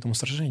готовы к этому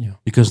сражению.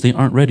 because they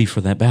aren't ready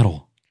for that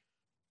battle.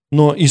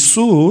 Но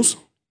Иисус,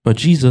 But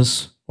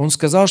Jesus, Он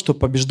сказал, что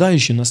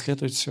побеждающий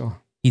наследует все.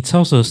 he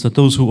tells us that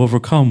those who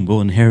overcome will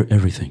inherit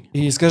everything.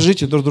 И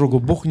скажите друг другу,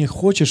 Бог не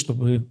хочет,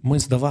 чтобы мы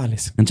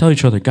сдавались. And tell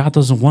each other, God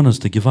doesn't want us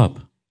to give up.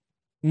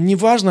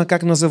 Неважно,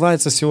 как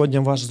называется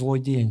сегодня ваш злой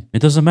день. It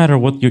doesn't matter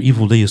what your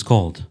evil day is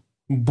called.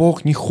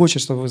 Бог не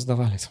хочет, чтобы вы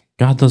сдавались.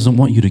 God doesn't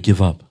want you to give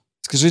up.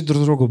 Скажите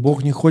друг другу,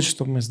 Бог не хочет,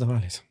 чтобы мы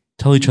сдавались.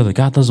 Tell each other,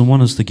 God doesn't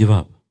want us to give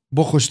up.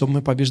 Бог хочет, чтобы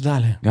мы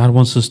побеждали. God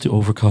wants us to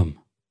overcome.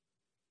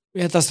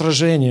 Это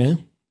сражение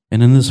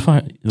And in this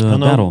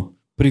Оно battle,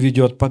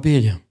 приведет к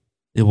победе.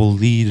 it will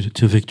lead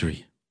to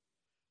victory.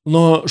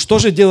 Но что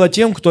же делать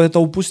тем, кто это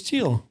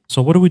упустил?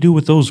 So what do we do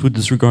with those who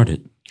disregard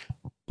it?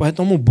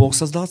 Поэтому Бог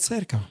создал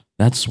церковь.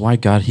 That's why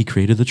God, he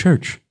created the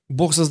church.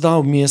 Бог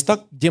создал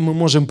место, где мы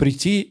можем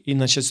прийти и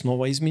начать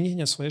снова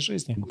изменения в своей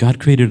жизни. God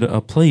created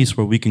a place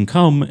where we can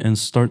come and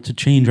start to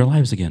change our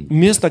lives again.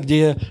 Место,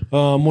 где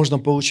можно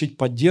получить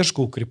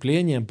поддержку,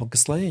 укрепление,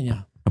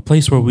 благословение. A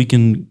place where we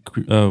can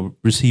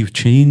receive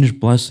change,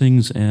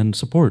 blessings, and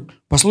support.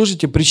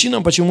 Послушайте,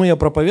 причина, почему я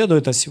проповедую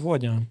это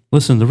сегодня,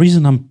 Listen, the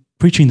reason I'm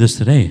preaching this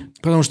today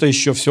потому что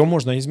еще все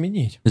можно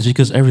изменить. is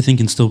because everything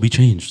can still be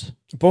changed.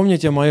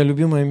 Помните мое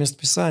любимое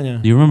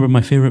местописание? Do you remember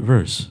my favorite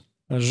verse?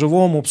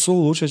 Живому псу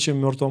лучше, чем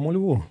мертвому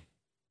льву.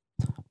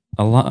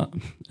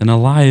 An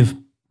alive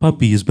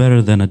puppy is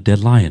better than a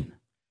dead lion.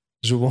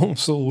 Живому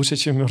псу лучше,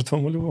 чем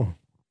мертвому льву.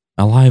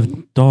 A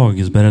live dog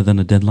is better than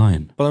a dead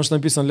lion. Потому что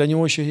написано, для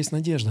него еще есть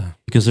надежда.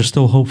 Because there's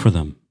still hope for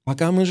them.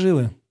 Пока мы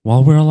живы,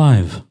 While we're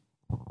alive,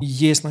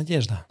 есть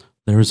надежда.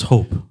 there is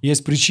hope.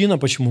 Есть причина,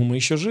 почему мы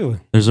еще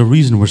живы. There's a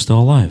reason we're still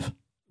alive.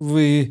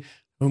 Мы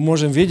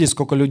можем видеть,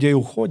 сколько людей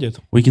уходит.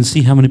 We can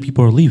see how many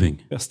people are leaving,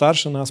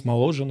 Старше нас,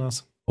 моложе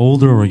нас.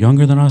 older or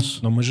younger than us,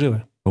 Но мы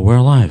живы. but we're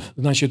alive.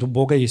 Значит, у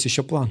Бога есть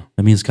еще план.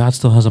 That means God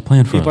still has a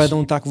plan for И us,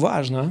 поэтому так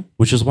важно,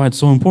 which is why it's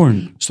so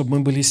important чтобы мы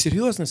были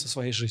серьезны со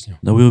своей жизнью.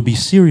 that we would be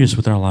serious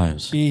with our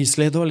lives И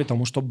следовали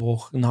тому, что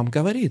Бог нам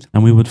говорит.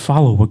 and we would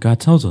follow what God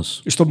tells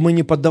us. И чтобы мы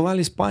не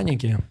поддавались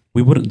панике,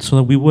 So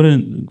that we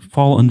wouldn't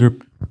fall under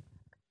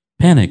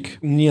panic.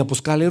 не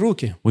опускали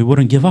руки, We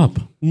wouldn't give up,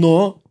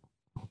 но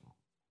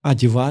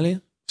одевали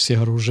все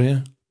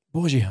оружие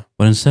Божье.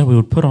 but instead we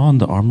would put on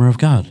the armor of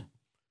God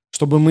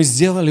Чтобы мы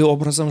сделали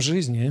образом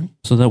жизни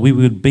so that we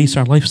would base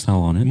our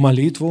lifestyle on it,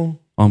 молитву,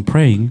 on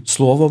praying,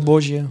 Слово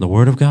Божье, the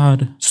Word of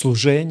God,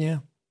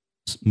 служение,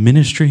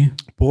 ministry,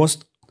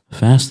 пост,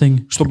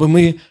 fasting, чтобы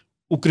мы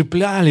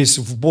укреплялись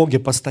в Боге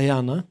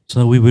постоянно so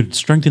that we would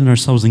strengthen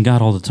ourselves in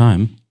God all the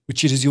time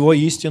через Его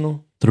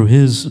истину, through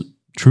His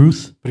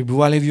truth,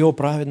 пребывали в Его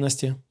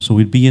праведности, so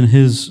we'd be in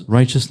His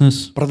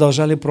righteousness,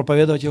 продолжали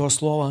проповедовать Его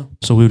Слово.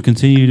 so we would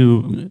continue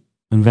to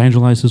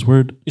evangelize His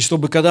Word, И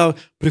чтобы когда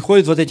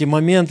приходят вот эти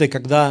моменты,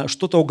 когда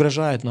что-то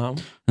угрожает нам,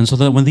 and so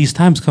that when these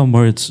times come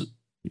where it's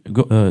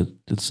a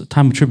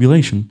time of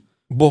tribulation,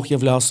 Бог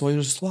являл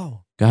свою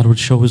славу. God would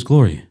show His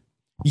glory.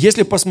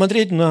 Если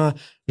посмотреть на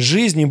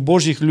жизни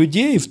Божьих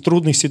людей в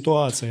трудных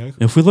ситуациях,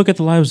 If we look at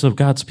the lives of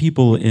God's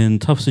people in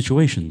tough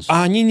situations,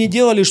 они не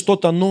делали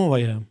что-то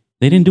новое,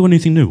 they didn't do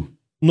anything new,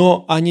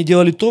 но они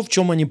делали то, в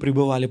чем они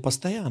пребывали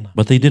постоянно.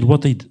 but they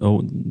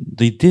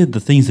did the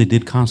things they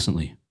did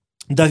constantly.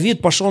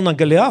 Давид пошел на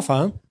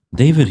Голиафа,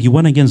 David, he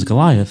went against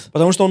Goliath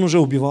потому что он уже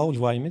убивал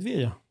льва и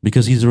медведя.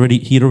 because he'd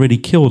already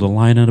killed a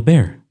lion and a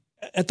bear.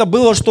 Это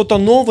было что-то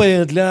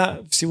новое для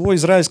всего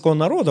израильского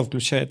народа,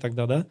 включая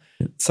тогда, да,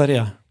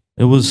 царя.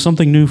 It was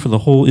something new for the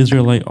whole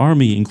Israelite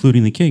army,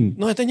 including the king,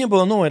 Но это не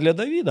было новое для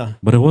Давида.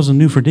 but it wasn't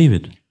new for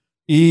David.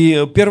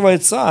 И Первое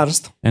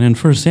Царств, And in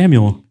 1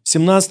 Samuel,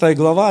 17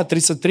 глава,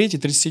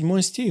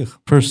 33-37 стих.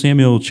 1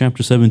 Samuel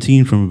chapter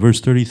 17 from verse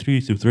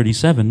 33 through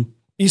 37,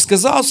 «И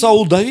сказал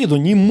Саул Давиду,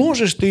 не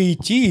можешь ты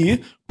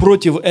идти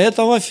против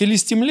этого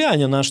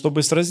филистимлянина,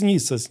 чтобы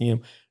сразниться с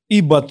ним,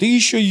 ибо ты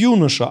еще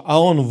юноша,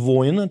 а он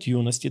воин от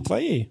юности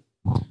твоей».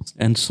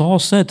 and Saul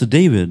said to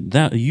David,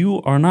 that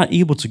you are not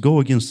able to go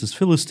against this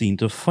Philistine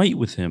to fight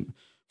with him,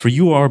 for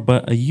you are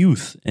but a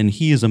youth, and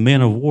he is a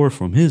man of war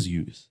from his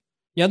youth.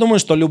 Я думаю,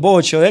 что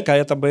любого человека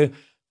это бы,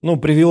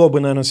 привело бы,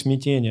 наверное, в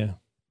смятение.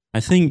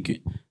 I think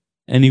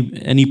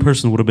any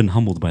person would have been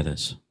humbled by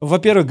this.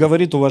 Во-первых,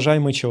 говорит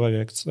уважаемый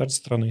человек, царь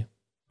страны.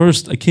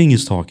 First, a king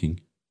is talking.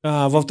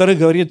 Во-вторых,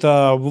 говорит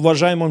о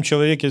уважаемом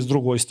человеке с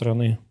другой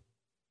стороны.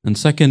 And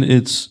second,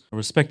 it's a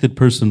respected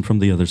person from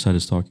the other side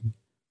is talking.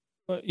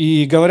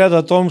 И говорят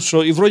о том,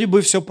 что и вроде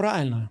бы все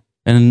правильно,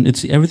 And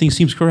everything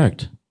seems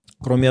correct,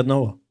 кроме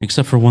одного.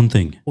 except for one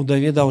thing. У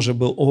Давида уже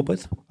был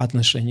опыт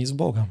отношений с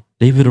Богом.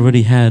 David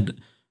already had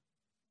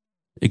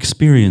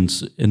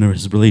experience in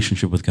his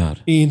relationship with God.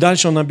 И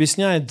дальше он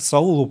объясняет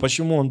Саулу,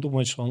 почему он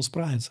думает, что он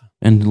справится.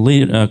 And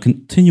later,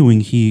 continuing,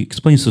 he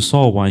explains to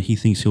Saul why he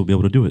thinks he'll be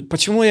able to do it.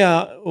 Почему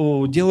я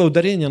делаю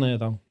ударение на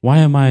этом? Why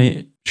am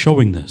I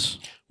showing this?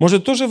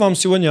 Может, тоже вам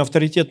сегодня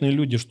авторитетные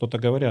люди что-то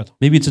говорят?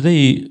 Maybe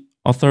today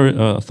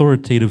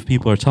authoritative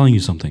people are telling you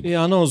something, И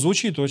оно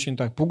звучит очень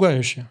так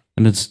пугающе.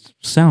 and it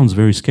sounds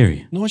very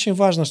scary. Но очень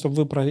важно, чтобы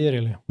вы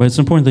проверили, But it's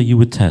important that you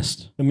would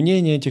test.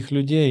 мнение этих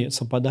людей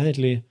совпадает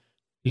ли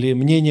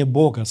мнение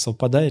Бога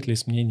совпадает ли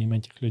с мнением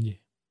этих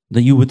людей.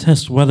 That you would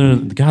test whether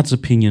God's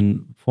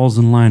opinion falls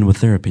in line with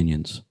their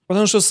opinions.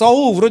 Потому что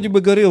Саул вроде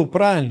бы говорил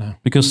правильно,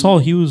 Because Saul,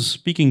 he was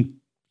speaking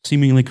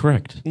seemingly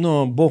correct,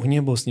 но Бог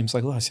не был с ним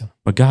согласен.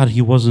 but God,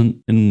 he wasn't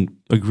in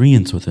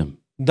agreement with him.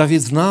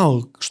 Давид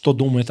знал, что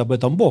думает об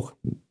этом Бог,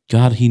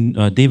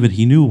 David,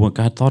 he knew what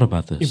God thought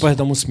about и this,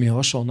 поэтому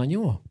смело шел на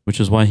него. which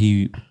is why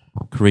he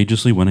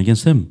courageously went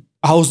against him.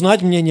 А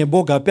узнать мнение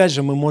Бога, опять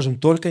же, мы можем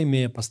только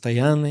имея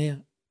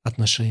постоянные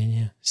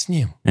отношения с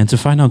Ним. And to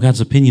find out God's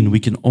opinion, we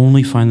can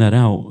only find that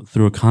out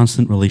through a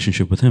constant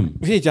relationship with him.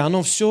 Видите,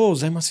 оно все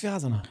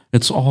взаимосвязано.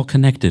 It's all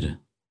connected.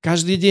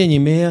 Каждый день,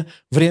 имея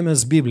время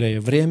с Библией,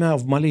 время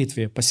в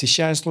молитве,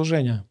 посещая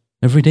служение,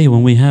 Every day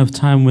when we have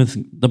time with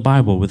the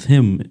Bible, with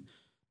him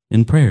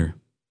in prayer,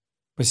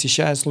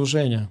 посещая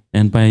служение,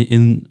 and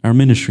in our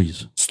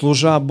ministries,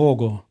 служа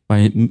Богу,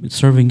 by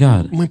serving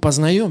God, мы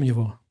познаем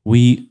Его,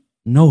 we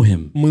know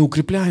him. мы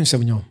укрепляемся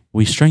в Нем,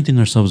 We strengthen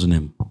ourselves in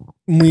him.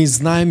 мы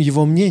знаем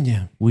Его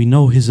мнение. We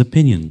know his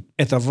opinion,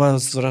 Это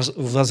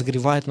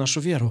возгревает нашу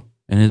веру.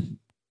 and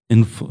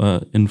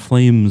it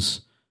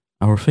inflames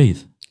our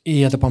faith, И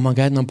это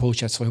помогает нам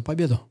получать свою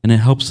победу. and it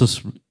helps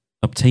us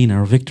obtain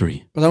our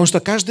victory. Потому что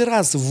каждый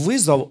раз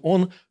вызов,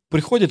 он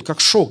приходит как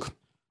шок.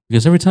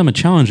 Because every time a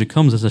challenge, it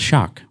comes as a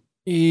shock.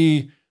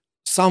 И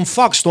сам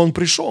факт, что он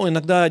пришел,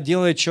 иногда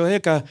делает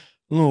человека,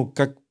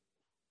 как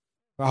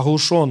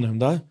оглушенным,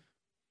 да?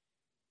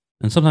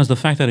 And sometimes the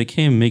fact that it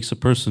came makes a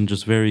person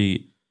just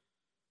very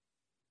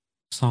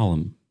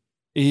solemn,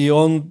 И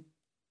он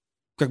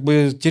как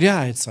бы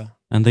теряется.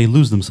 and they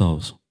lose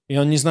themselves, И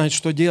он не знает,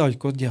 что делать,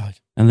 куда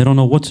делать. and they don't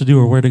know what to do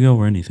or where to go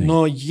or anything.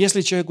 Но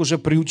если человек уже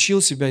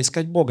приучил себя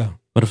искать Бога,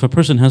 But if a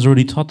person has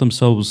already taught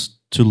themselves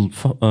to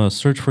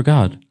search for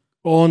God,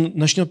 он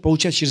начнет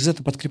получать через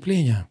это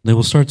подкрепление. they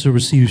will start to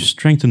receive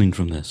strengthening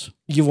from this.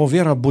 Его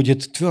вера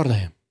будет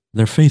твердой.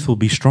 Their faith will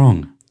be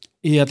strong,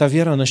 И эта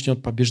вера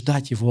начнет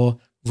побеждать его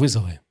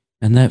вызовы.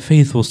 and that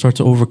faith will start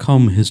to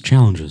overcome his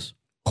challenges.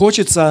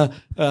 Хочется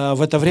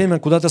в это время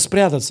куда-то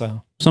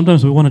спрятаться,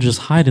 Sometimes we want to just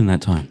hide in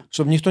that time,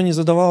 чтобы никто не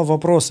задавал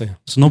вопросы.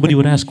 so nobody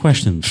would ask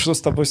questions. Что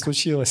с тобой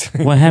случилось?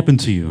 What happened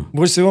to you?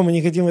 Больше всего мы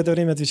не хотим в это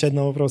время отвечать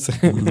на вопросы.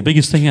 The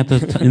biggest thing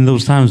in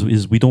those times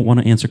is we don't want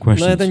to answer Но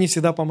это questions, не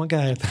всегда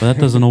помогает. but that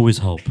doesn't always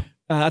help.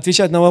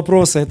 Отвечать на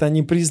вопросы – это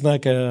не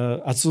признак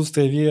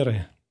отсутствия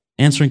веры.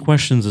 Answering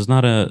questions is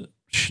not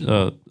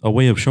a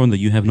way of showing that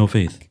you have no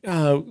faith.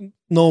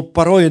 Но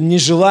порой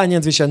нежелание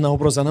отвечать на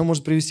вопросы, оно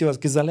может привести вас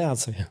к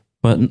изоляции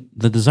But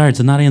the desire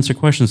to not answer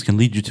questions can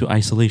lead you to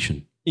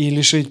isolation, и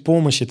лишить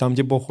помощи там,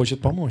 где Бог хочет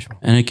помочь вам.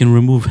 and it can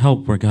remove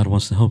help where God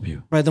wants to help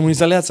you. Поэтому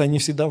изоляция не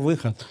всегда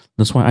выход.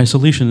 That's why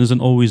isolation isn't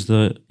always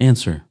the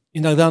answer.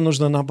 Иногда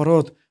нужно,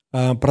 наоборот,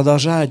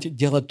 продолжать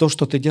делать то,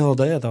 что ты делал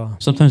до этого.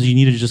 Sometimes you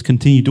need to just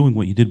continue doing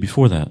what you did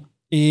before that.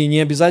 И не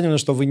обязательно,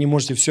 что вы не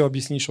можете все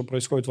объяснить, что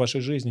происходит в вашей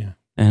жизни.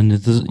 And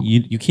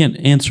you can't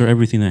answer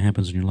everything that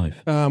happens in your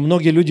life.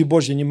 Многие люди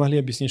Божьи не могли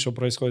объяснить, что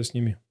происходит с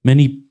ними.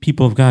 Many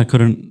people of God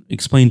couldn't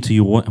explain to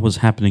you what was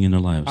happening in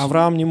their lives.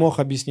 Авраам не мог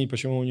объяснить,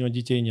 почему у него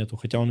детей нету,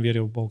 хотя он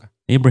верил в Бога.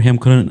 Abraham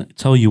couldn't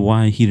tell you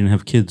why he didn't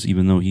have kids,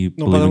 even though he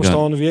Ну, believed in потому что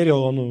God. он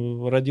верил,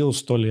 он родил в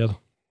 100 лет.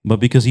 But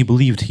because he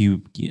believed,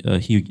 he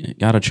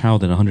got a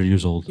child at 100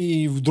 years old.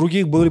 И в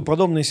других были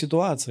подобные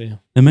ситуации.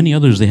 And many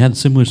others, they had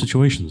similar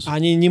situations.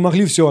 Они не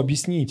могли все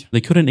объяснить,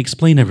 They couldn't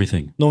explain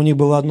everything, но у них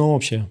было одно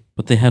общее.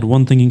 but they had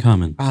one thing in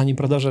common. А они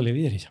продолжали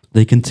верить.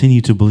 They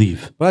continued to believe.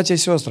 Братья и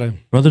сестры,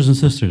 Brothers and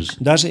sisters,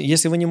 даже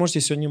если вы не можете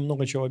сегодня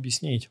много чего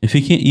объяснить,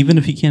 even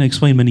if you can't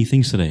explain many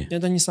things today,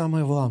 это не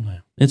самое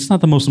главное. it's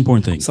not the most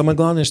important thing. Самое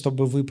главное,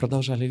 чтобы вы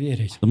продолжали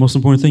верить. The most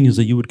important thing is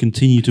that you would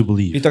continue to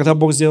И believe. тогда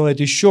Бог сделает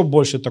еще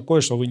больше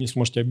такое, что вы не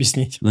сможете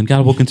объяснить. Then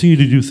God will continue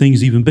to do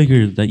things even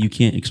bigger that you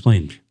can't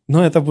explain.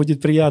 Но это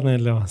будет приятно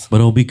для вас, But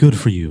it'll be good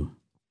for you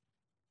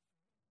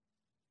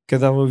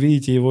когда вы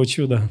увидите Его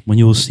чудо. when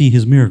you will see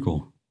His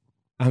miracle.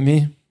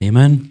 Аминь.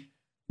 Amen?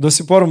 До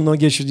сих пор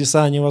многие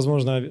чудеса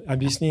невозможно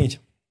объяснить.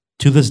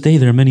 To this day,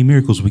 there are many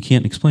miracles we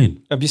can't explain.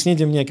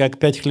 Объясните мне, как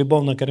 5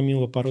 хлебов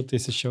накормило пару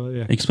тысяч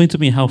человек. Explain to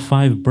me how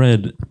 5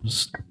 bread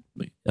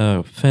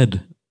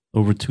fed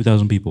over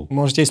 2,000 people.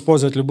 Можете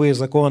использовать любые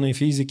законы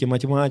физики,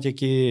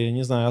 математики,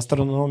 не знаю,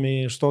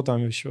 астрономии, что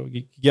там еще,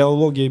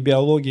 геологии,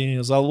 биологии,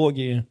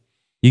 зоологии.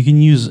 You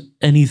can use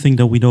anything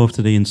that we know of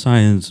today in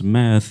science,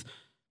 math,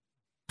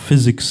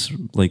 physics,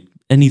 like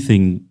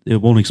anything,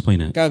 it won't explain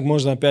it. Как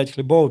можно 5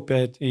 хлебов,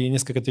 5 и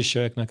несколько тысяч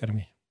человек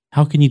накормить?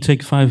 How can you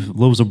take 5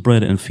 loaves of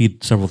bread and feed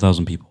several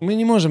thousand people? Мы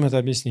не можем это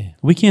объяснить.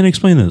 We can't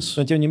explain this,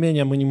 Но тем не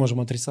менее мы не можем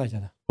отрицать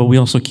это. but we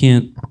also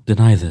can't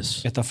deny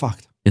this. Это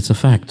факт. It's a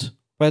fact.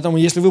 Поэтому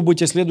если вы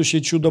будете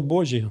следующее чудо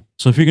Божье,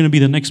 So if you're going to be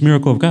the next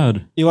miracle of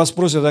God, и вас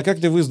спросят, а как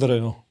ты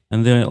выздоровел?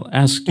 and they'll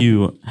ask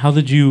you, how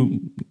did you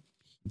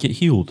get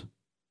healed?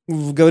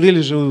 Вы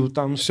говорили же,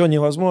 там все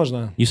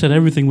невозможно. You said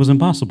everything was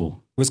impossible.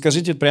 Вы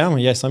скажите прямо,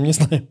 я сам не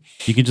знаю.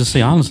 You could just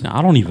say, honestly,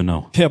 I don't even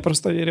know. Я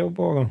просто верил в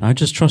Бога. I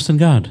just trust in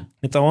God.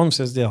 Это Он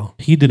все сделал.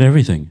 He did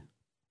everything.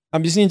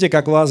 Объясните,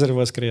 как Лазарь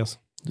воскрес.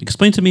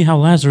 Explain to me how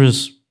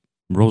Lazarus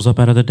rose up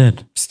out of the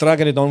dead. Сестра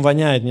говорит, он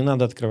воняет, не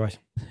надо открывать.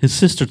 His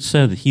sister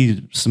said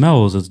he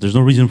smells. There's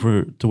no reason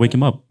to wake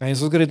him up. А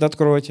Иисус говорит,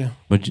 откройте.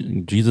 But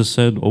Jesus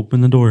said,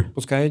 open the door.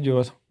 Пускай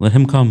идет. Let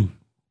him come.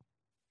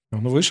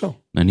 Он вышел.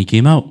 And he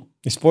came out.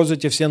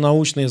 Используйте все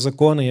научные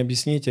законы и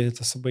объясните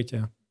это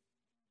событие.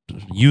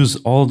 Use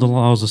all the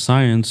laws of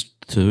science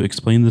to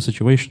explain the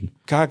situation.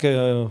 Как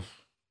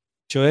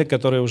человек,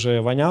 который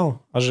уже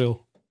вонял,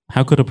 ожил,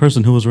 How could a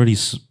person who was already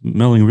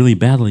smelling really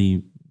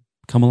badly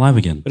come alive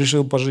again?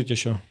 решил пожить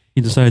еще.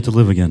 He decided to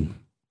live again.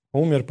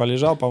 Умер,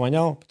 полежал,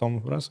 повонял,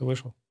 потом раз и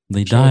вышел.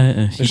 They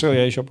died. Решил,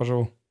 я еще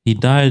поживу. He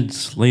died,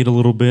 slayed a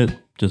little bit,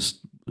 just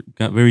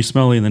got very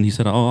smelly, and then he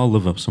said, "Oh, I'll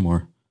live up some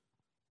more.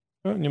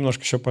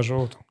 Немножко еще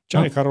поживу.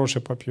 Чай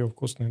хороший попью,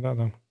 вкусный, да.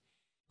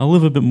 I'll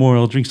live a bit more.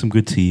 I'll drink some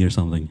good tea or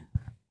something."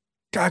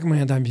 Как мы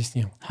это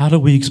объясним? How do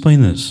we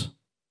explain this?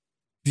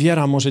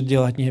 Вера может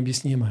делать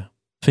необъяснимое,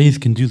 Faith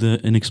can do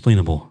the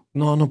inexplainable,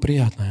 но оно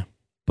приятное.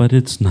 but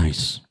it's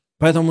nice.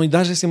 Поэтому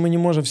даже если мы не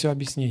можем все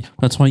объяснить,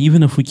 That's why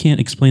even if we can't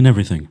explain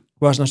everything,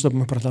 важно, чтобы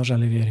мы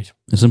продолжали верить.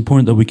 it's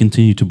important that we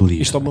continue to И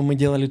believe, чтобы мы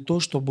делали то,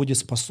 что будет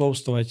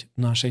способствовать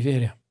нашей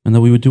вере. and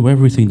that we would do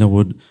everything that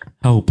would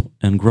help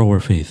and grow our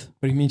faith.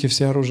 Примите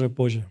все оружие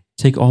Божье.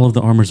 Take all of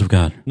the armors of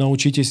God.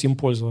 Научитесь им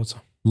пользоваться.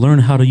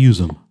 Learn how to use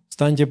them.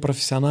 Станьте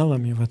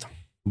профессионалами в этом.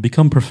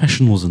 Become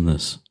professionals in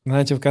this.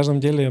 Знаете, в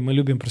каждом деле мы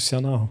любим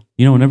профессионалов.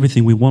 You know, in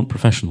everything we want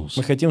professionals.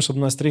 Мы хотим, чтобы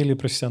нас стригли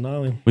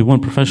профессионалы. We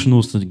want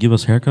professionals to give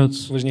us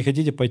haircuts. Вы же не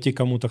хотите пойти к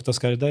кому-то, кто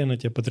скажет, дай я на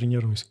тебя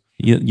потренируюсь.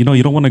 You know,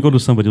 you don't want to go to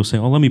somebody who'll say,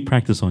 "Oh, let me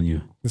practice on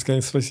you," Вы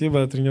скажете,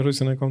 спасибо,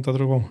 тренируйся на ком-то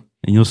другом.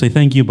 and you'll say,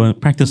 "Thank you, but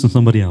practice on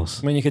somebody else."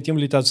 Мы не хотим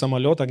летать в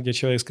самолетах, где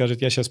человек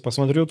скажет, я сейчас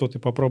посмотрю тут и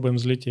попробуем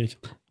взлететь.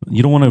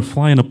 You don't want to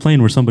fly in a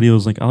plane where somebody else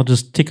is like, "I'll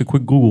just take a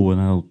quick Google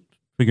and I'll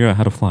figure out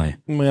how to fly."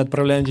 Мы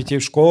отправляем детей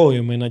в школу,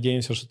 и мы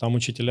надеемся, что там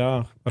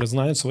учителя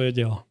знают свое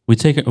дело.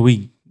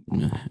 We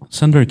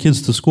send our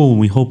kids to school and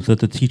we hope that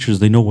the teachers,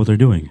 they know what they're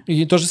doing.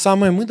 И то же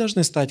самое мы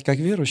должны стать, как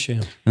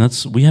верующие. And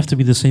we have to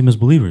be the same as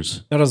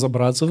believers.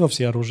 Разобраться во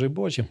всеоружии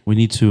Божьем. We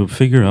need to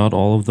figure out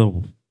all of the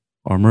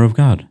armor of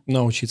God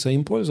Научиться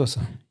им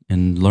пользоваться.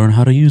 and learn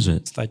how to use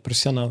it Стать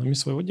профессионалами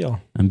своего дела.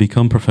 and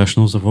become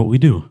professionals of what we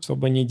do.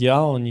 Чтобы ни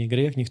дьявол, ни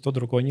грех, никто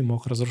другой не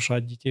мог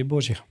разрушать детей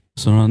Божьих.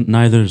 So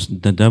neither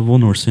the devil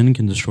nor sin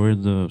can destroy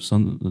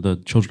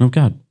the children of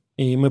God.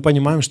 И мы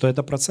понимаем, что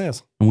это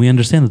процесс. And we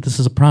understand that this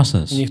is a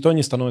process. Никто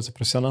не становится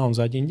профессионалом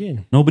за один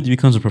день. Nobody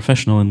becomes a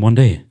professional in one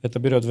day. Это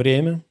берет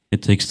время,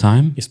 It takes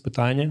time,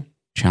 испытания,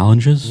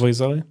 challenges,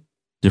 вызовы,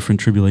 different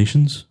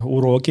tribulations,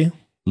 уроки.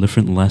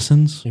 different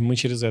lessons. И мы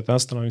через это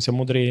становимся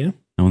мудрее,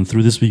 And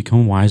through this we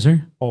become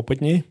wiser,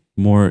 опытнее,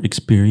 more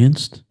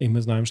experienced, и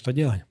мы знаем, что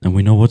делать. and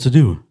we know what to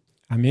do.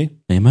 Аминь.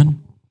 Amen.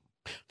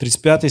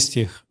 35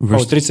 стих,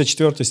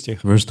 34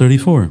 стих. Verse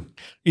 34.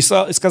 «И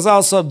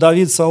сказал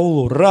Давид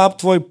Саулу: раб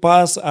твой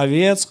пас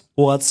овец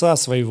у отца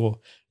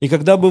своего. И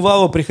когда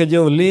бывало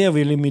приходил лев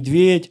или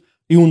медведь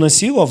и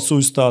уносил овцу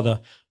из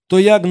стада, то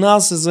я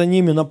гнался за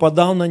ними,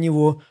 нападал на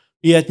него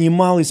и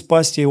отнимал из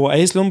пасти его. А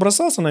если он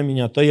бросался на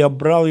меня, то я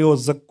брал его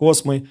за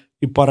космы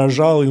и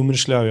поражал и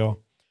умерщвлял его.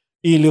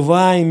 И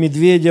льва, и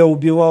медведя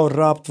убивал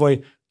раб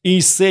твой, и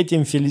с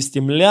этим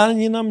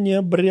филистимлянином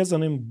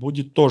необрезанным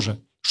будет тоже,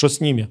 что с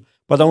ними,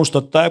 потому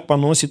что так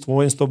поносит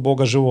воинство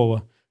Бога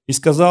живого. И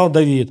сказал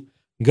Давид: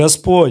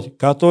 Господь,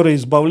 который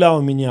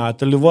избавлял меня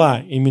от льва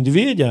и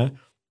медведя,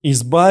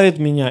 избавит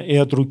меня и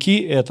от руки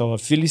этого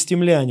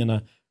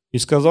филистимлянина. И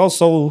сказал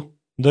Саул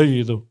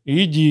Давиду: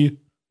 иди,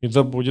 и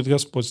да будет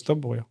Господь с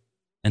тобою».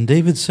 And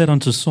David said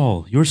unto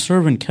Saul, Your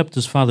servant kept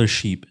his father's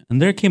sheep,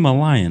 and there came a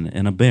lion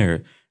and a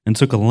bear, and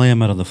took a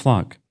lamb out of the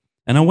flock.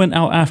 And I went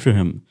out after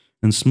him,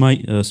 and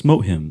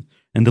smote him,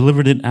 and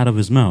delivered it out of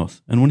his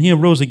mouth. And when he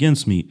arose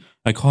against me,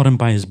 I caught him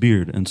by his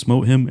beard, and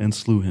smote him, and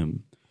slew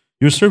him.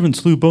 Your servant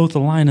slew both the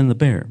lion and the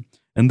bear,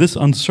 and this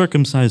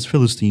uncircumcised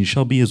Philistine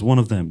shall be as one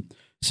of them,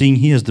 seeing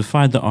he has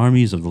defied the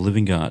armies of the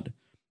living God.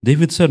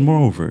 David said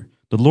moreover,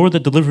 The Lord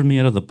that delivered me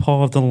out of the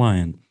paw of the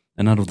lion,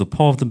 and out of the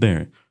paw of the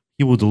bear,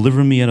 he will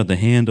deliver me out of the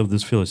hand of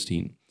this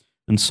Philistine.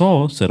 And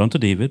Saul said unto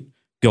David,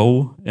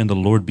 Go, and the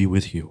Lord be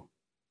with you.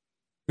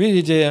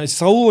 Видите,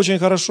 Саул очень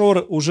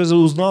хорошо уже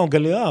узнал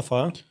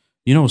Голиафа,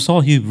 You know, Saul,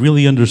 he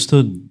really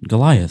understood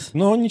Goliath,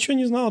 но он ничего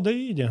не знал о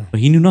Давиде. but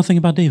he knew nothing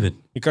about David.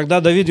 И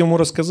когда Давид ему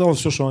рассказал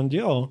все, что он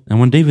делал, And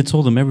when David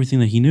told him everything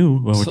that he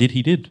knew, or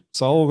he did,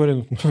 Саул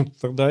говорит: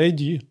 тогда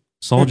иди.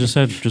 Saul just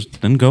said, just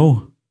then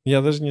go.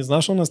 Я даже не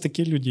знал, что у нас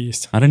такие люди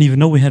есть. I didn't even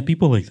know we had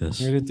people like this.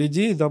 Говорит: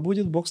 иди, да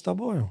будет Бог с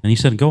тобою. And he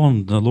said, Go,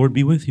 and the Lord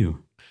be with you.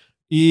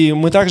 И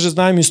мы также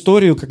знаем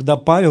историю, когда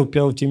Павел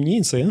пел в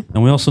темнице.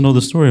 And we also know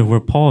the story of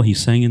where Paul, he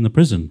sang in the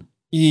prison.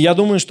 И я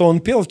думаю, что он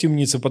пел в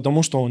темнице,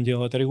 потому что он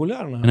делал это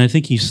регулярно. And I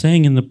think he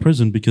sang in the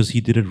prison because he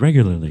did it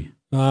regularly.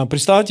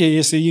 Представьте,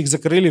 если их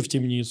закрыли в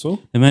темницу,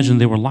 Imagine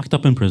they were locked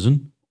up in prison,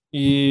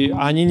 и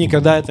они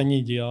никогда это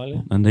не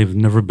делали. and they've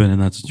never been in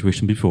that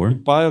situation before.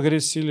 Павел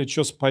говорит Силе: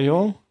 что,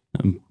 споем?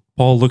 And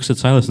Paul looks at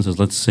Silas and says,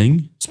 Let's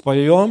sing.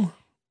 Споем?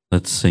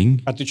 Let's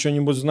sing. А ты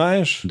что-нибудь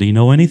знаешь? Do you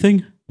know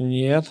anything?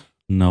 Нет.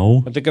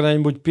 No. А ты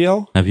когда-нибудь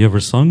пел? Have you ever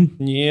sung?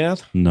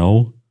 Нет.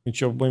 No. И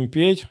что, будем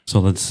петь?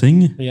 So let's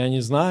sing? Я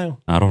не знаю.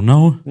 I don't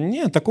know.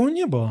 Нет, такого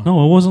не было.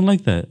 No, it wasn't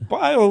like that.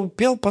 Павел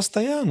пел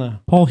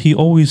постоянно. Paul, he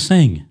always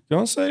sang. И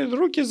он говорит: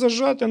 руки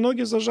зажаты,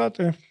 ноги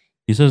зажаты,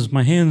 He says,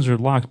 My hands are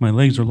locked, my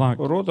legs are locked,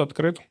 рот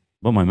открыт.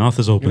 but my mouth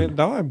is Говорит: open.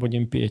 давай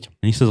будем петь.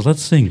 And he says,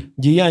 Let's sing.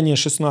 Деяние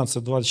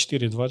 16,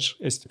 24,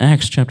 26.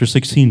 Acts chapter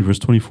 16, verse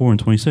 24 and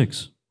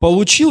 26.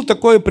 Получил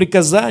такое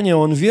приказание,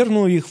 он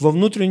вернул их во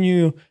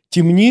внутреннюю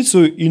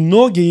темницу, и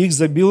ноги их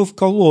забил в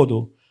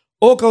колоду.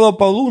 Около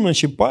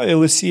полуночи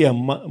Павел и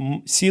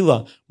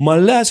Сила,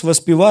 молясь,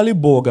 воспевали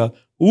Бога.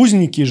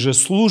 Узники же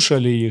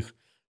слушали их.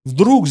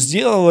 Вдруг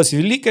сделалось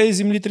великое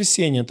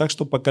землетрясение, так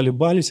что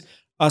поколебались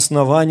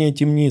основания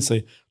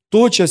темницы.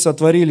 Тотчас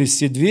отворились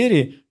все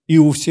двери, и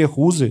у всех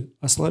узы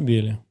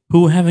ослабели.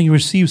 Who, having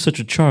received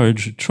such a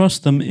charge,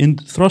 thrust them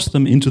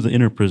into the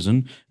inner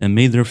prison, and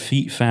made their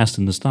feet fast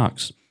in the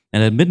stocks.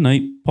 And at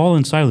midnight Paul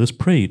and Silas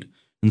prayed,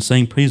 and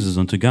sang praises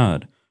unto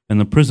God. And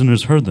the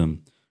prisoners heard them.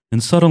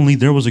 And suddenly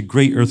there was a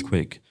great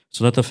earthquake,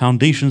 so that the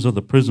foundations of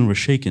the prison were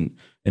shaken,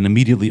 and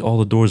immediately all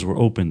the doors were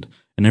opened,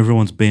 and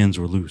everyone's bands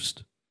were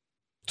loosed.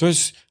 То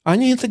есть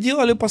они это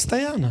делали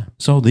постоянно.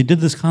 So they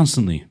did this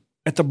constantly.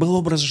 Это был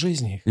образ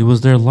жизни. It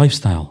was their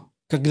lifestyle.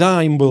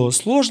 Когда им было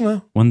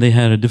сложно, When they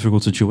had a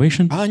difficult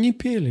situation, они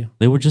пели.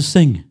 they would just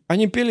sing.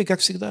 Они пели, как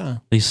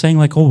всегда. They sang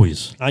like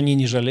always. Они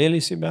не жалели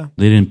себя.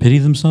 They didn't pity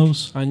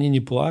themselves. Они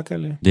не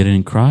плакали. They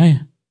didn't cry.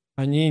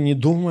 Они не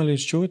думали,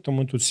 что это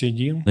мы тут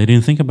сидим. They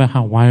didn't think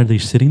about why are they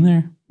sitting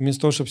there?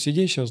 Вместо того, чтобы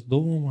сидеть сейчас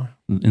дома,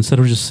 Instead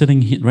of just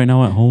sitting right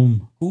now at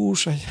home,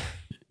 кушать.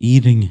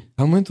 eating,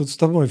 А мы тут с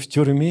тобой в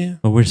тюрьме.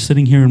 but we're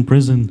sitting here in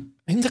prison.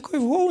 Им такое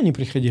в голову не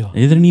приходило.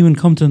 It didn't even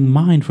come to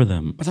mind for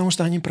them Потому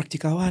что они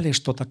практиковали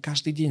что-то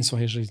каждый день в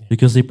своей жизни.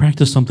 because they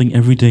practiced something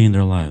every day in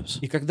their lives.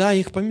 И когда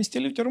их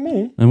поместили в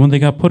тюрьму, And when they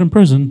got put in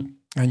prison,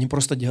 Они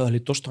просто делали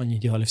то, что они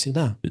делали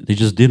всегда. They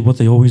just did what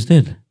they always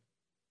did.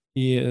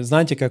 И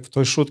знаете, как в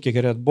той шутке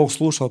говорят, Бог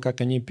слушал, как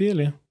они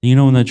пели, You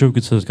know, in that joke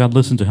it says God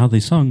listened to how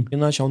they sung, и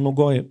начал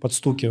ногой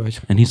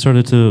подстукивать. and he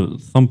started to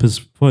thump his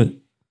foot,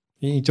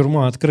 И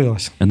тюрьма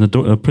открылась. and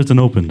the prison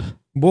opened.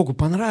 Богу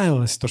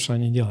понравилось то, что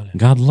они делали.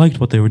 God liked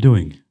what they were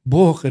doing.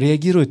 Бог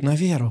реагирует на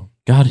веру.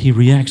 God, he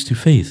reacts to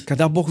faith.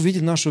 Когда Бог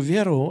видит нашу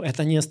веру,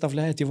 это не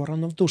оставляет его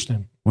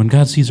равнодушным. When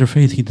God sees our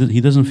faith,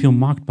 he doesn't feel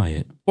mocked by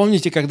it.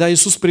 Помните, когда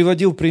Иисус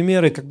приводил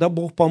примеры, когда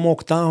Бог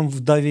помог там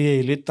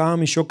вдове или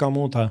там еще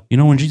кому-то, You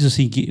know, when Jesus,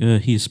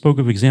 he spoke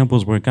of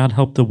examples where God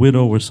helped a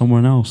widow or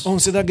someone else. Он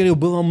всегда говорил,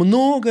 было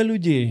много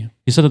людей,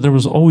 He said that there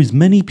was always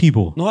many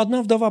people, но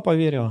одна вдова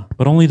поверила.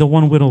 but only the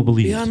one widow И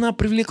believed. она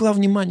привлекла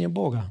внимание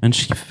Бога. And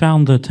she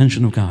found the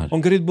attention of God.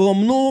 Он говорит, было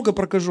много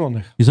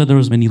прокаженных, He said there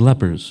was many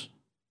lepers,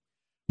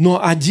 но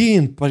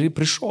один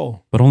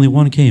пришел. but only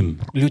one came.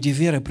 Люди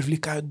веры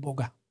привлекают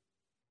Бога.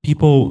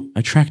 People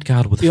attract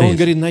God with И он faith.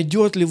 говорит,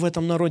 найдет ли в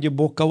этом народе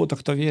Бог кого-то,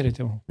 кто верит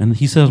Ему? And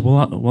he says,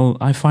 well,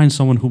 I find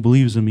someone who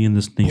believes in me in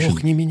this nation.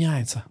 Бог не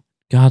меняется.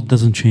 God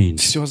doesn't change.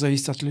 Все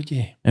зависит от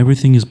людей.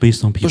 Everything is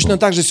based on Точно people.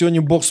 так же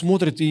сегодня Бог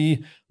смотрит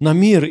и на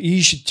мир и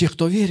ищет тех,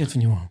 кто верит в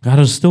Него. God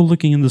is still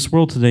looking in this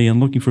world today and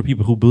looking for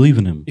people who believe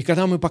in him. И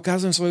когда мы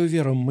показываем свою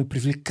веру, мы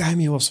привлекаем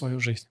Его в свою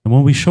жизнь. And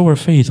when we show our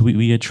faith,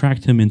 we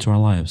attract him into our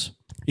lives.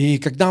 И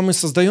когда мы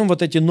создаем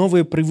вот эти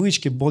новые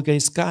привычки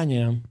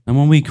богоискания, And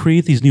when we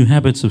create these new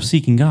habits of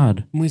seeking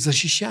God, мы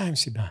защищаем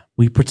себя.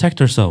 we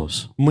protect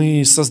ourselves.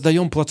 Мы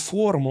создаем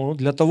платформу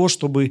для того,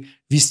 чтобы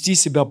вести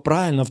себя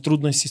правильно в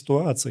трудной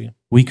ситуации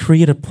We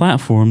create a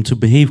platform to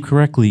behave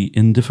correctly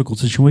in difficult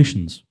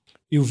situations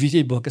и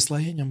увидеть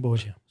благословение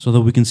Божье. so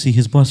that we can see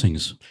his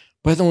blessings.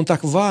 Поэтому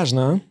так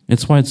важно,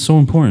 It's why it's so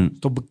important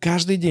чтобы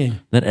каждый день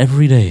that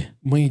every day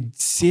мы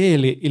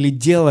сеяли или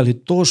делали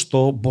то,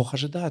 что Бог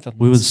ожидает от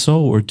we would нас,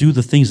 sow or do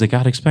the things that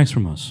God expects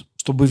from us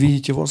чтобы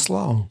видеть Его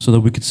славу. so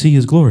that we could see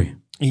his glory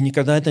И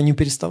никогда это не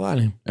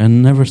переставали.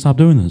 and never stop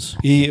doing this.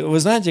 И вы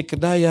знаете,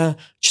 когда я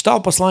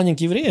читал послание к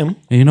евреям,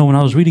 And you know, when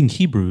I was reading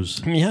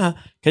Hebrews, меня,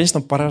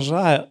 конечно,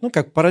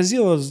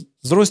 поразило, с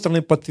другой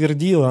стороны,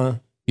 подтвердило,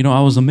 you know,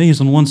 I was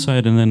amazed on one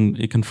side and then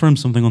it confirmed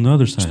something on the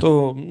other side.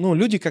 что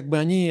люди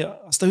они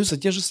остаются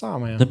те же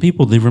самые. The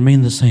people, they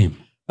remain the same.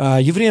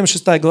 Евреям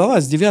 6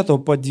 глава, с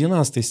 9 по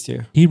 12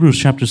 стих. Hebrews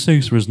chapter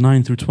 6, verse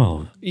 9 through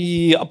 12.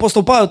 И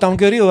апостол Павел там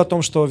говорил о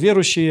том, что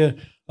верующие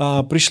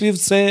пришли в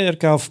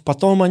церковь,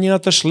 потом они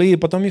отошли,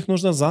 потом их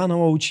нужно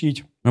заново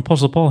учить.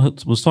 Apostle Paul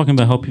was talking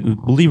about how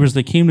believers,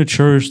 they came to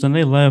church, then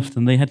they left,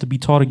 and they had to be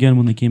taught again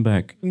when they came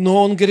back.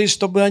 Но он говорит,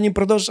 чтобы они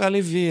продолжали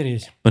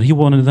верить, But he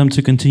wanted them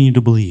to continue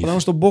to believe потому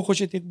что Бог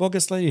хочет их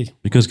благословить.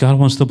 because God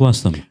wants to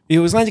bless them. И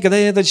вы знаете, когда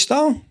я это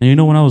читал, And you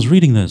know, when I was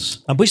reading this,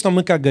 обычно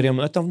мы как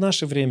говорим, это в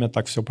наше время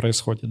так все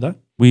происходит, да?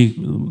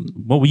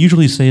 what we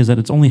usually say is that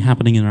it's only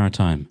happening in our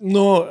time.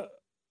 Но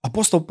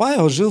апостол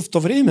Павел жил в то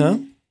время,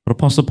 But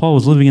Apostle Paul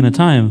was living in a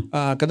time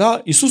когда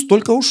Иисус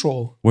только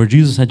ушел. where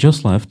Jesus had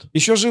just left,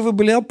 Еще живы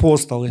были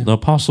апостолы, the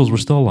apostles were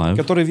still alive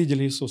которые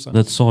видели Иисуса.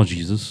 that saw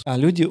Jesus, А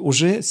люди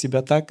уже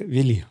себя так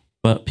вели.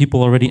 but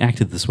people already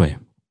acted this way.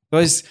 То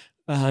есть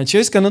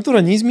человеческая натура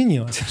не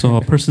изменилась. So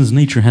a person's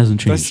nature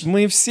hasn't То есть changed.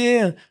 мы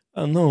все,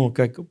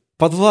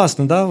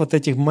 подвластны, да, вот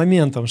этим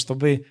моментам,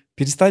 чтобы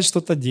перестать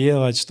что-то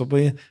делать,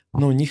 чтобы,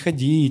 не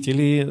ходить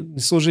или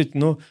служить.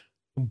 Но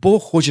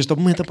Бог хочет,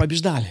 чтобы мы это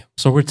побеждали.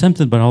 So we're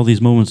tempted by all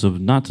these moments of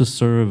not to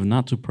serve,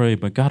 not to pray,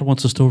 but God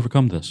wants us to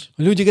overcome this.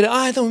 Люди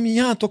говорят, это у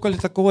меня только ли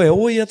такое,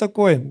 ой, я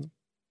такой.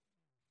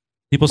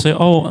 People say,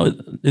 "Oh,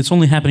 it's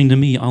only happening to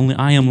me. Only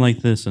I am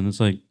like this," and it's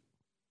like,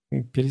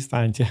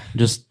 Перестаньте,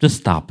 just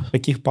stop.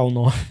 таких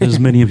полно. There's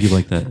many of you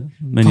like that. Many of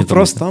them like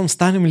Вопрос в that. том,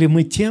 станем ли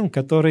мы тем,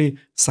 который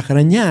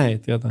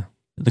сохраняет это.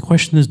 The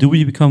question is, do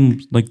we become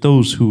like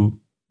those who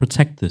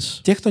protect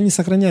this? Тех, кто не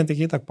сохраняет,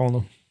 таких и так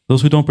полно.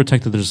 Those who don't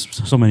protect it, there's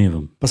so many of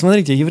them.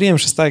 Посмотрите, Евреям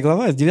 6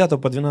 глава, с 9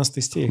 по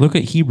 12 стих. Look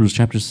at Hebrews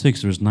chapter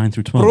 6, verse 9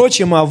 through 12.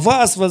 Впрочем, о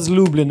вас,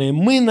 возлюбленные,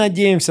 мы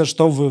надеемся,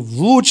 что вы в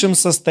лучшем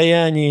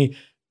состоянии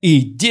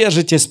и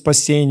держите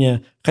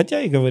спасение.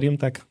 Хотя и говорим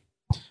так.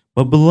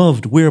 But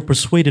beloved, we are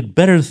persuaded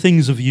better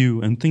things of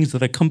you and things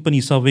that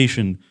accompany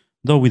salvation,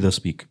 though we thus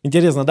speak.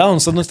 Интересно, да, он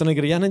с одной стороны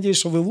говорит, я надеюсь,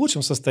 что вы в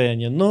лучшем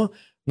состоянии, но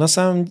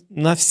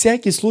на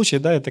всякий случай,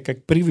 да, это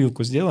как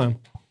прививку сделаем.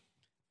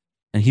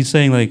 And he's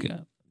saying like,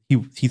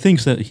 he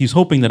thinks that he's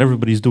hoping that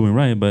everybody's doing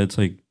right, but it's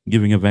like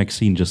giving a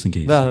vaccine just in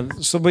case. Да,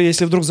 чтобы,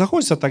 если вдруг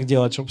захочется так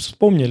делать, чтобы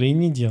вспомнили и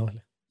не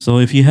делали. So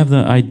if you have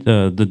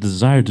the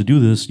desire to do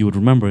this, you would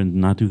remember and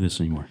not do this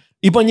anymore.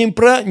 Ибо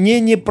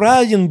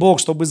неправеден Бог,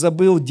 чтобы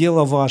забыл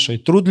дело ваше,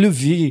 труд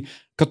любви,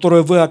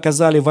 которое вы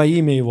оказали во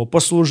имя Его,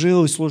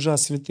 послужил и служа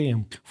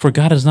святым. For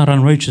God is not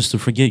unrighteous to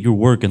forget your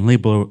work and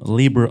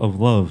labor of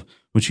love,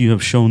 which you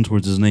have shown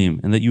towards His name,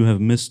 and that you have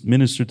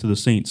ministered to the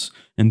saints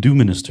and do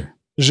minister.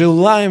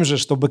 Желаем же,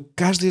 чтобы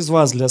каждый из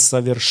вас для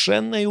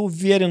совершенной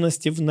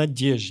уверенности в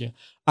надежде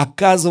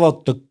оказывал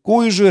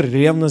такую же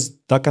ревность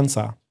до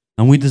конца.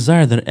 And we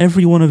desire that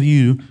every one of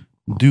you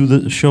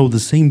show the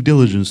same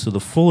diligence to the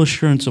full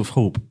assurance of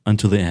hope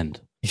until the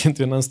end. И в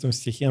 12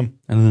 стихе. And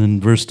then in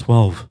verse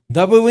 12,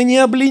 «Дабы вы не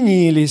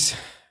обленились,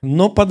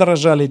 но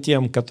подражали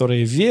тем,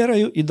 которые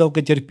верою и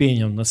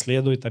долготерпением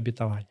наследуют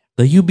обетование».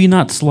 that you be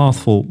not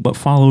slothful, but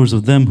followers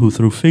of them who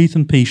through faith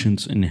and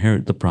patience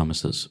inherit the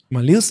promises.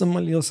 Молился,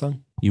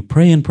 You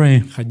pray and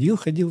pray. ходил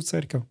в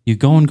церковь, You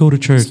go and go to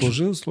church.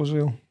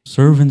 служил,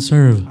 Serve and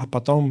serve. а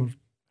потом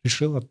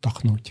решил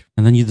отдохнуть.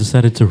 And then you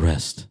decided to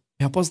rest.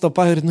 И апостол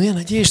Павел говорит, я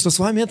надеюсь, что с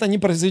вами это не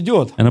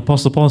произойдет. And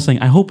Apostle Paul is saying,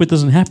 I hope it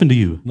doesn't happen to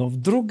you. Но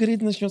вдруг,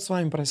 говорит, начнет с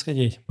вами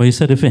происходить. But he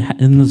said,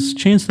 in the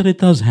chance that it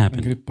does Он happen,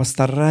 говорит,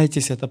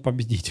 постарайтесь это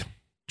победить.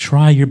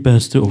 try your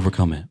best to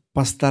overcome it.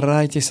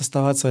 Постарайтесь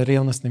оставаться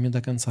ревностными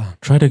до конца.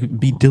 Try to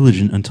be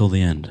diligent until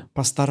the end.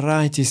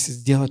 Постарайтесь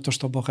сделать то,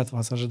 что Бог от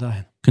вас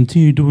ожидает.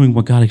 Continue doing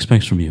what God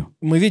expects from you.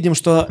 Мы видим,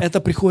 что это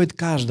приходит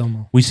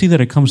каждому. We see that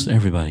it comes to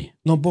everybody.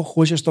 Но Бог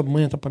хочет, чтобы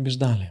мы это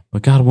побеждали.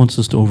 But God wants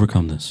us to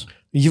overcome this.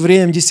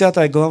 Евреям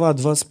 10 глава,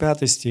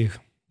 25 стих.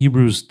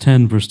 Hebrews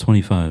 10, verse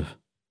 25.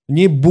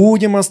 «Не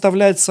будем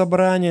оставлять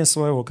собрание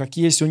своего, как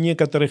есть у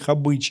некоторых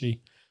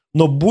обычай,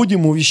 но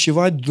будем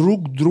увещевать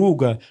друг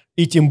друга,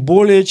 и тем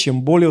более,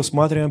 чем более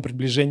усматриваем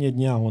приближение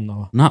дня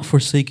онного». Not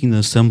forsaking the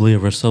assembly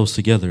of ourselves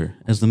together,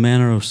 as the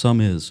manner of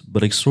some is,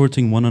 but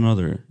exhorting one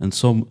another, and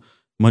so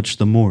much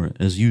the more,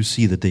 as you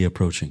see the day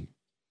approaching.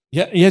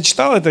 Я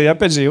читал это, и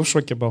опять же, я в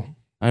шоке был.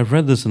 I've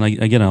read this, and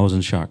again, I was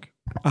in shock.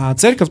 А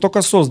церковь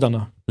только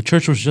создана. The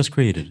church was just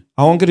created.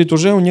 А он говорит,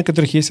 уже у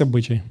некоторых есть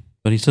обычай.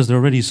 But he says there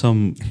are already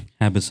some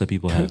habits that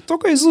people have.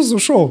 Только Иисус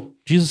ушел.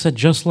 Jesus had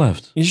just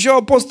left. Еще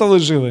апостолы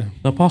живы.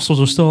 The apostles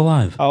are still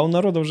alive, А у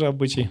народа уже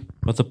обычай.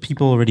 but the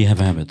people already have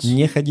habits.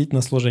 Не ходить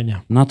на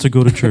служение. Not to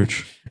go to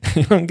church.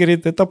 И он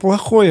говорит, это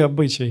плохой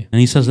обычай. And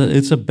he says that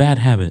it's a bad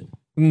habit.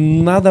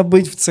 Надо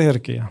быть в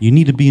церкви. You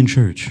need to be in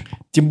church.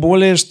 Тем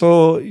более,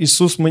 что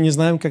Иисус, мы не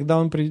знаем, когда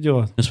Он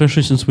придет.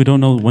 Especially since we don't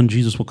know when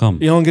Jesus will come.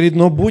 И Он говорит,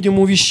 но будем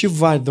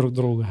увещевать друг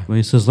друга. But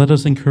he says, let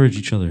us encourage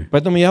each other.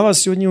 Поэтому я вас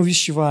сегодня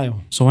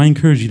увещеваю. So I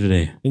encourage you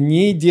today,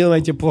 Не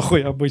делайте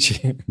плохой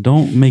обычай.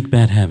 don't make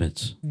bad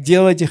habits.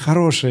 Делайте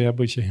хорошие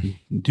обычаи.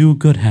 Do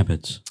good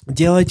habits.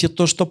 Делайте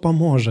то, что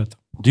поможет.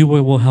 Do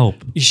what will help.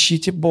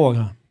 Ищите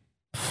Бога.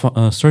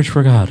 Search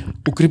for God.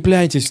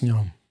 Укрепляйтесь в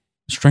Нем.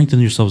 Strengthen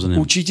yourselves in Him.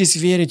 Учитесь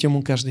верить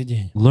Ему каждый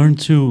день. Learn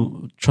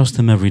to trust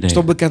Him every day.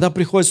 Чтобы, когда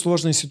приходят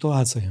сложные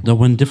ситуации, That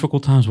when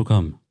difficult times will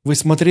come, вы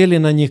смотрели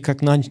на них,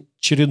 как на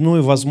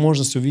очередную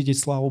возможность увидеть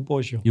славу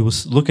Божью. you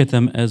will look at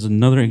them as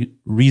another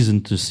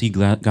reason to see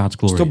God's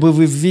glory. Чтобы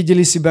вы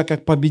видели себя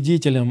как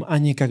победителем, а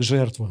не как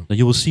жертву. That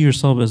you will see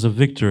yourself as a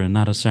victor and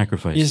not a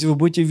sacrifice. Если вы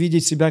будете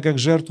видеть себя как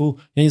жертву,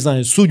 я не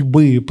знаю,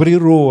 судьбы,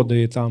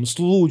 природы, там,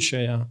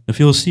 случая, If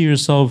you'll see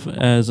yourself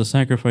as a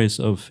sacrifice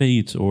of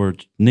fate or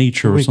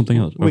nature or something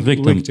else, or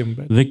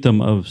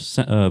victim of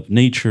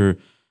nature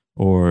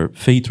or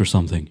fate or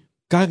something.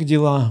 Как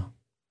дела?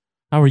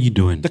 How are you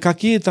doing? Да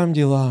какие там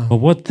дела?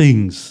 But what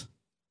things?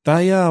 Да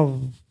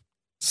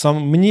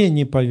мне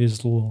не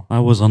повезло. I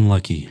was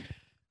unlucky.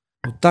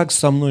 Вот так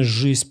со мной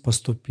жизнь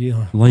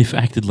поступила. Life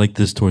acted like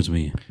this towards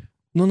me.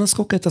 Но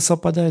насколько это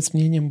совпадает с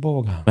мнением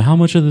Бога? But how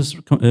much of this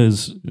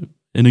is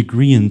in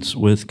agreement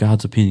with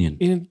God's opinion?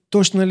 И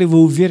точно ли вы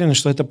уверены,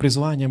 что это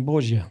призвание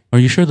Божье? Are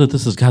you sure that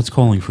this is God's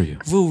calling for you?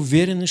 Вы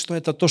уверены, что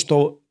это то,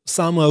 что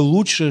самое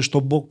лучшее,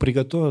 что Бог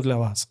приготовил для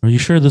вас? Are you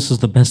sure this is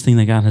the best thing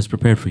that God has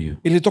prepared for you?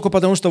 Или только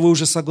потому, что вы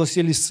уже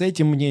согласились с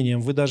этим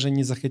мнением, вы даже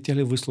не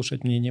захотели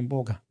выслушать мнение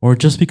Бога? Or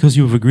just because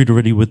you've agreed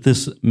already with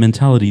this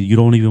mentality, you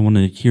don't even want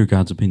to hear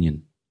God's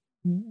opinion?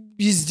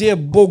 Везде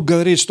Бог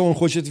говорит, что Он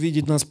хочет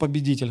видеть нас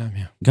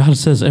победителями. God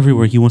says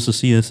everywhere He wants to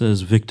see us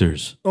as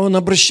victors. Он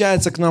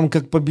обращается к нам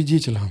как к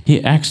победителям.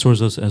 He acts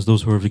towards us as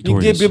those who are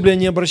Нигде victorious. Библия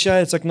не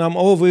обращается к нам,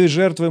 о, вы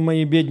жертвы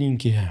мои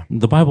бедненькие.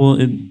 The Bible,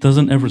 it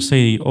doesn't ever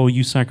say, oh,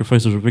 you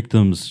sacrificers or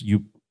victims,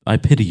 I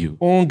pity you.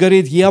 Он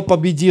говорит, я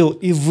победил,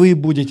 и вы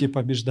будете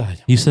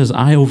побеждать. He says,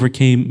 I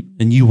overcame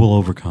and you will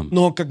overcome.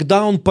 Но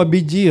когда Он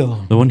победил,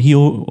 But when He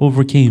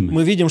overcame,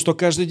 мы видим, что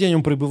каждый день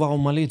Он пребывал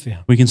в молитве.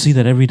 we can see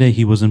that every day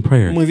He was in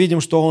prayer. Мы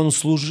видим, что Он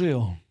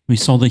служил, We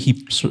saw that He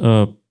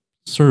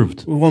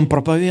served, Он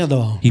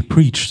проповедовал, He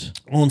preached,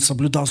 Он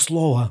соблюдал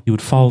Слово. He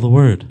would follow the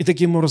word. И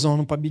таким образом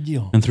Он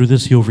победил. And through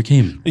this He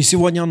overcame. И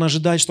сегодня Он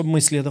ожидает, чтобы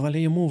мы следовали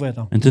Ему в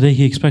этом. And today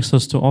He expects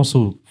us to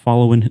also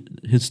follow in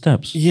His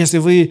steps. Если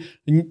вы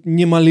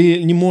не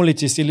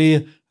молитесь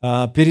или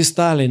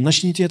перестали,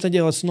 начните это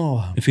делать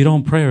снова. If you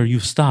don't pray or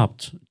you've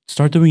stopped,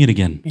 start doing it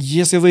again.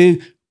 Если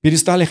вы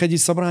перестали ходить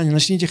в собрания,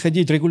 начните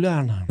ходить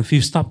регулярно. If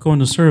you've stopped going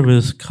to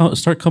service,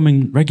 start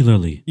coming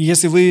regularly.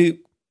 Если вы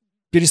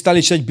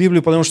перестали читать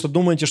Библию, потому что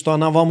думаете, что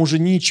она вам уже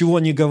ничего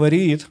не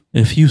говорит,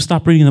 If you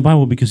stop reading the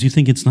Bible because you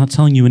think it's not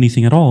telling you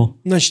anything at all,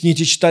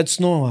 начните читать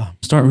снова.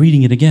 start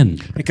reading it again.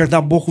 И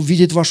когда Бог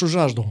увидит вашу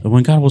жажду, And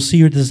when God will see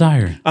your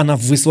desire, она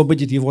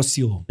высвободит Его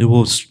силу. it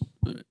will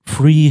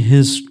free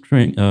His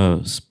strength,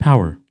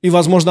 power. И,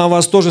 возможно, о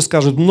вас тоже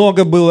скажут,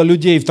 много было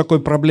людей в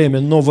такой проблеме,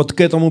 но вот к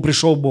этому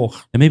пришел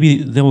Бог. And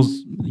maybe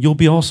you'll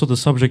be also the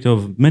subject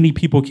of many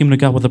people came to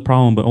God with a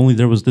problem, but only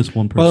there was this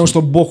one Потому person.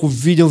 что Бог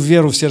увидел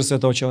веру в сердце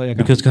этого человека.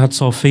 Because God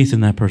saw faith in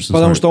that person's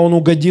Потому heart. что Он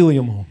угодил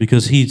ему.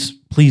 Because He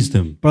pleased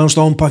them. Потому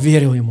что Он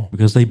поверил ему.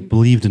 Because they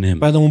believed in Him.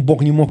 Поэтому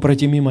Бог не мог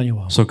пройти мимо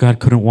него. So God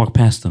couldn't walk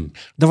past them.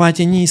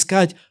 Давайте не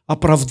искать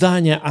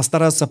оправдания, а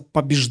стараться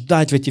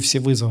побеждать в эти все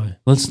вызовы.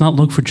 Let's not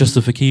look for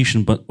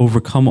justification, but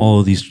overcome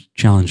all of these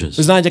challenges.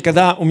 Вы знаете,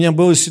 когда у меня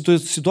была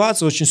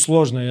ситуация очень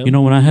сложная, You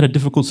know, when I had a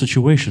difficult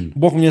situation,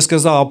 Бог мне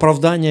сказал,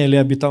 оправдание или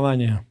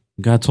обетование.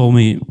 God told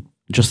me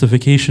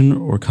justification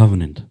or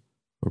covenant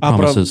or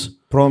promises.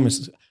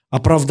 Promises.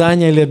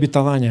 Оправдание или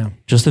обетование.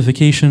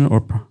 Justification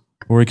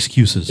or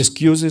excuses.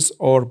 Excuses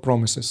or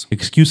promises.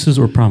 Excuses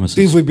or Ты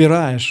promises.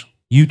 выбираешь.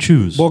 You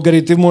choose. Бог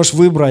говорит, ты можешь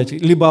выбрать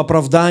либо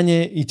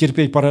оправдание и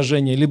терпеть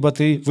поражение, либо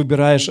ты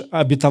выбираешь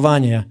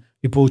обетование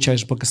и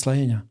получаешь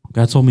благословение.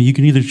 God told me you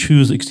can either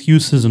choose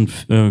excuses and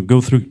go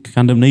through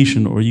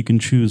condemnation, or you can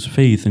choose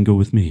faith and go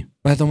with me.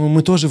 Поэтому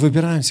мы тоже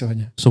выбираем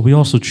сегодня. So we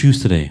also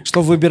choose today.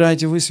 Что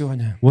выбираете вы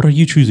сегодня? What are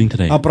you choosing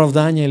today?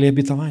 Оправдание или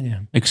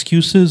обетование?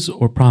 Excuses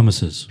or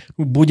promises?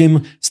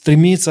 Будем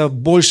стремиться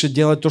больше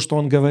делать то, что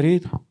Он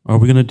говорит, Are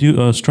we going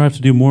to strive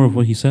to do more of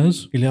what He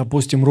says? или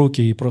опустим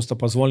руки и просто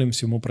позволим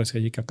всему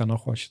происходить, как оно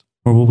хочет?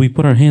 Or will we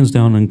put our hands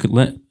down and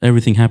let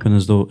everything happen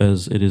as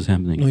it is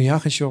happening? Но я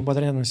хочу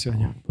ободрять нас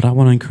сегодня, But I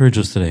want to encourage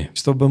us today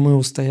чтобы мы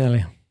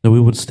устояли, that we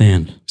would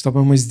stand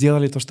чтобы мы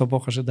сделали то, что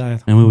Бог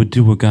ожидает, and we would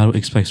do what God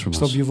expects from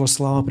чтобы us, Его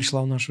слава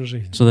пришла в нашу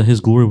жизнь, so that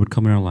His glory would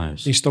come in our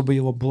lives, и чтобы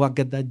Его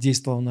благодать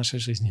действовала в нашей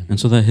жизни. and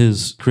so that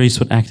His grace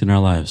would act in our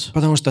lives,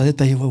 Потому что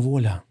это Его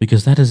воля.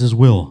 because that is His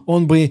will.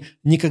 Он бы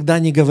никогда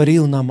не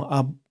говорил нам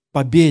о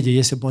победе,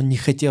 если бы Он не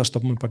хотел,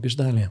 чтобы мы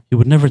побеждали. He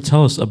would never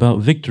tell us about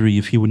victory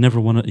if He never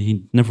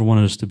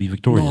wanted us to be Но Он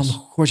victorious.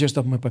 хочет,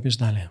 чтобы мы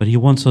побеждали. But He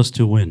wants us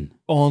to win.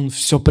 Он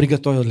все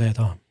приготовил для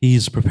этого.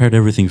 He's prepared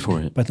everything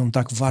for it. Поэтому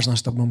так важно,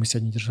 чтобы мы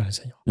сегодня держались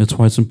за Него. That's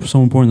why it's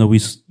so important that we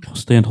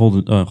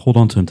hold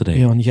on to Him И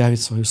today, Он явит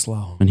свою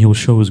славу and He will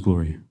show His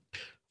glory.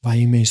 во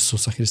имя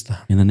Иисуса Христа.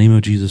 In the name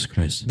of Jesus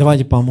Christ,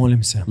 Давайте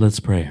помолимся. let's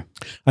pray.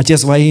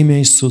 Отец, во имя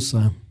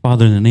Иисуса,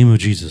 Father, in the name of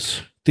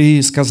Jesus,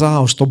 Ты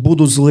сказал, что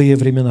будут злые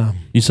времена.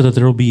 You said that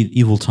there will be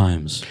evil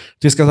times.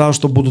 Ты сказал,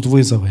 что будут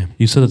вызовы.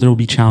 You said that there will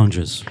be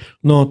challenges.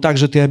 Но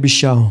также Ты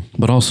обещал,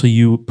 But also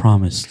you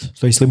promised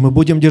что если мы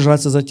будем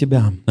держаться за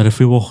Тебя, that if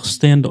we will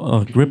stand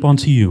grip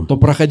onto you, то,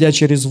 проходя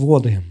через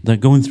воды, that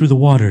going through the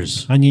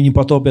waters, они не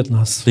потопят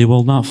нас. they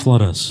will not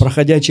flood us.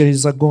 Проходя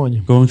через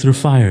огонь, Going through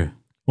fire,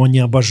 Он не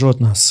обожжет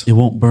нас. it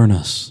won't burn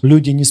us.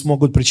 Люди не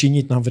смогут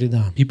причинить нам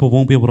вреда, People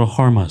won't be able to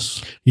harm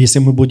us если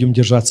мы будем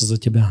держаться за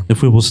Тебя.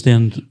 if we will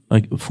stand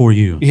for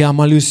you. И я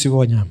молюсь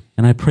сегодня,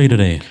 And I pray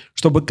today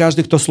чтобы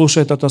каждый, кто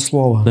слушает это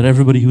слово, that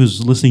everybody who is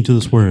listening to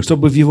this word,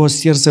 чтобы в его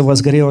сердце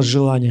возгорелось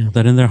желание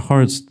that in their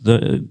hearts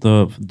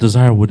the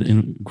desire would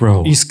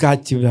grow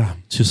искать Тебя,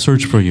 to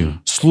search for you,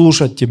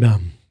 слушать Тебя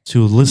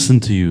to listen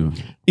to you,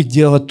 и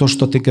делать то,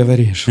 что Ты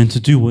говоришь. and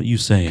to do what you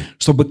say.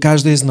 Чтобы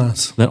каждый из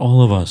нас, That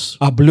all of us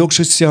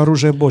облегшись все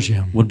оружие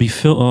Божье, would be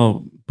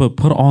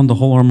put on the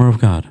whole armor of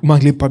God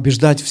могли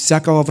побеждать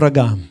всякого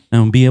врага,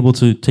 and be able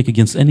to take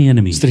against any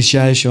enemy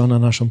встречающего на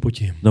нашем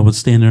пути. that would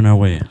stand in our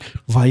way.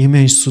 Во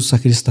имя Иисуса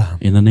Христа.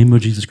 In the name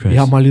of Jesus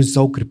Я Christ, молюсь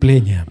за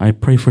укрепление. I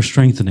pray for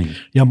strengthening.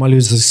 Я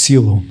молюсь за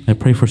силу. I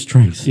pray for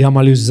strength. Я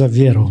молюсь за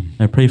веру.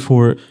 I pray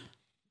for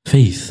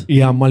faith.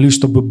 Я молюсь,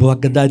 чтобы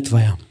благодать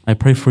Твоя, I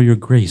pray for your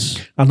grace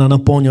она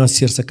наполнила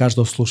сердце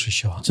каждого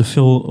слушающего.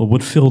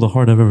 would fill the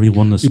heart of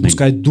everyone И listening,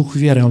 пускай дух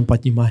веры, он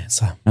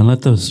поднимается and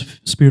let the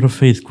spirit of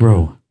faith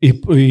grow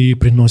и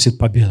приносит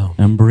победу.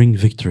 and bring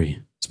victory.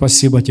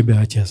 Спасибо Тебе,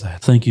 Отец, за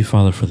это. Thank you,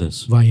 Father, for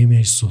this. Во имя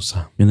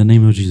Иисуса. In the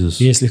name of Jesus.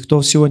 Если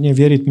кто сегодня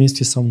верит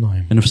вместе со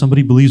мной, And if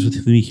somebody believes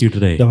with me here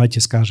today, давайте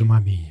скажем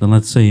аминь. then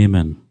let's say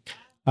amen.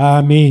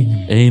 Аминь.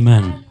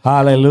 Amen.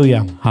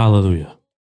 Аллилуйя. Hallelujah.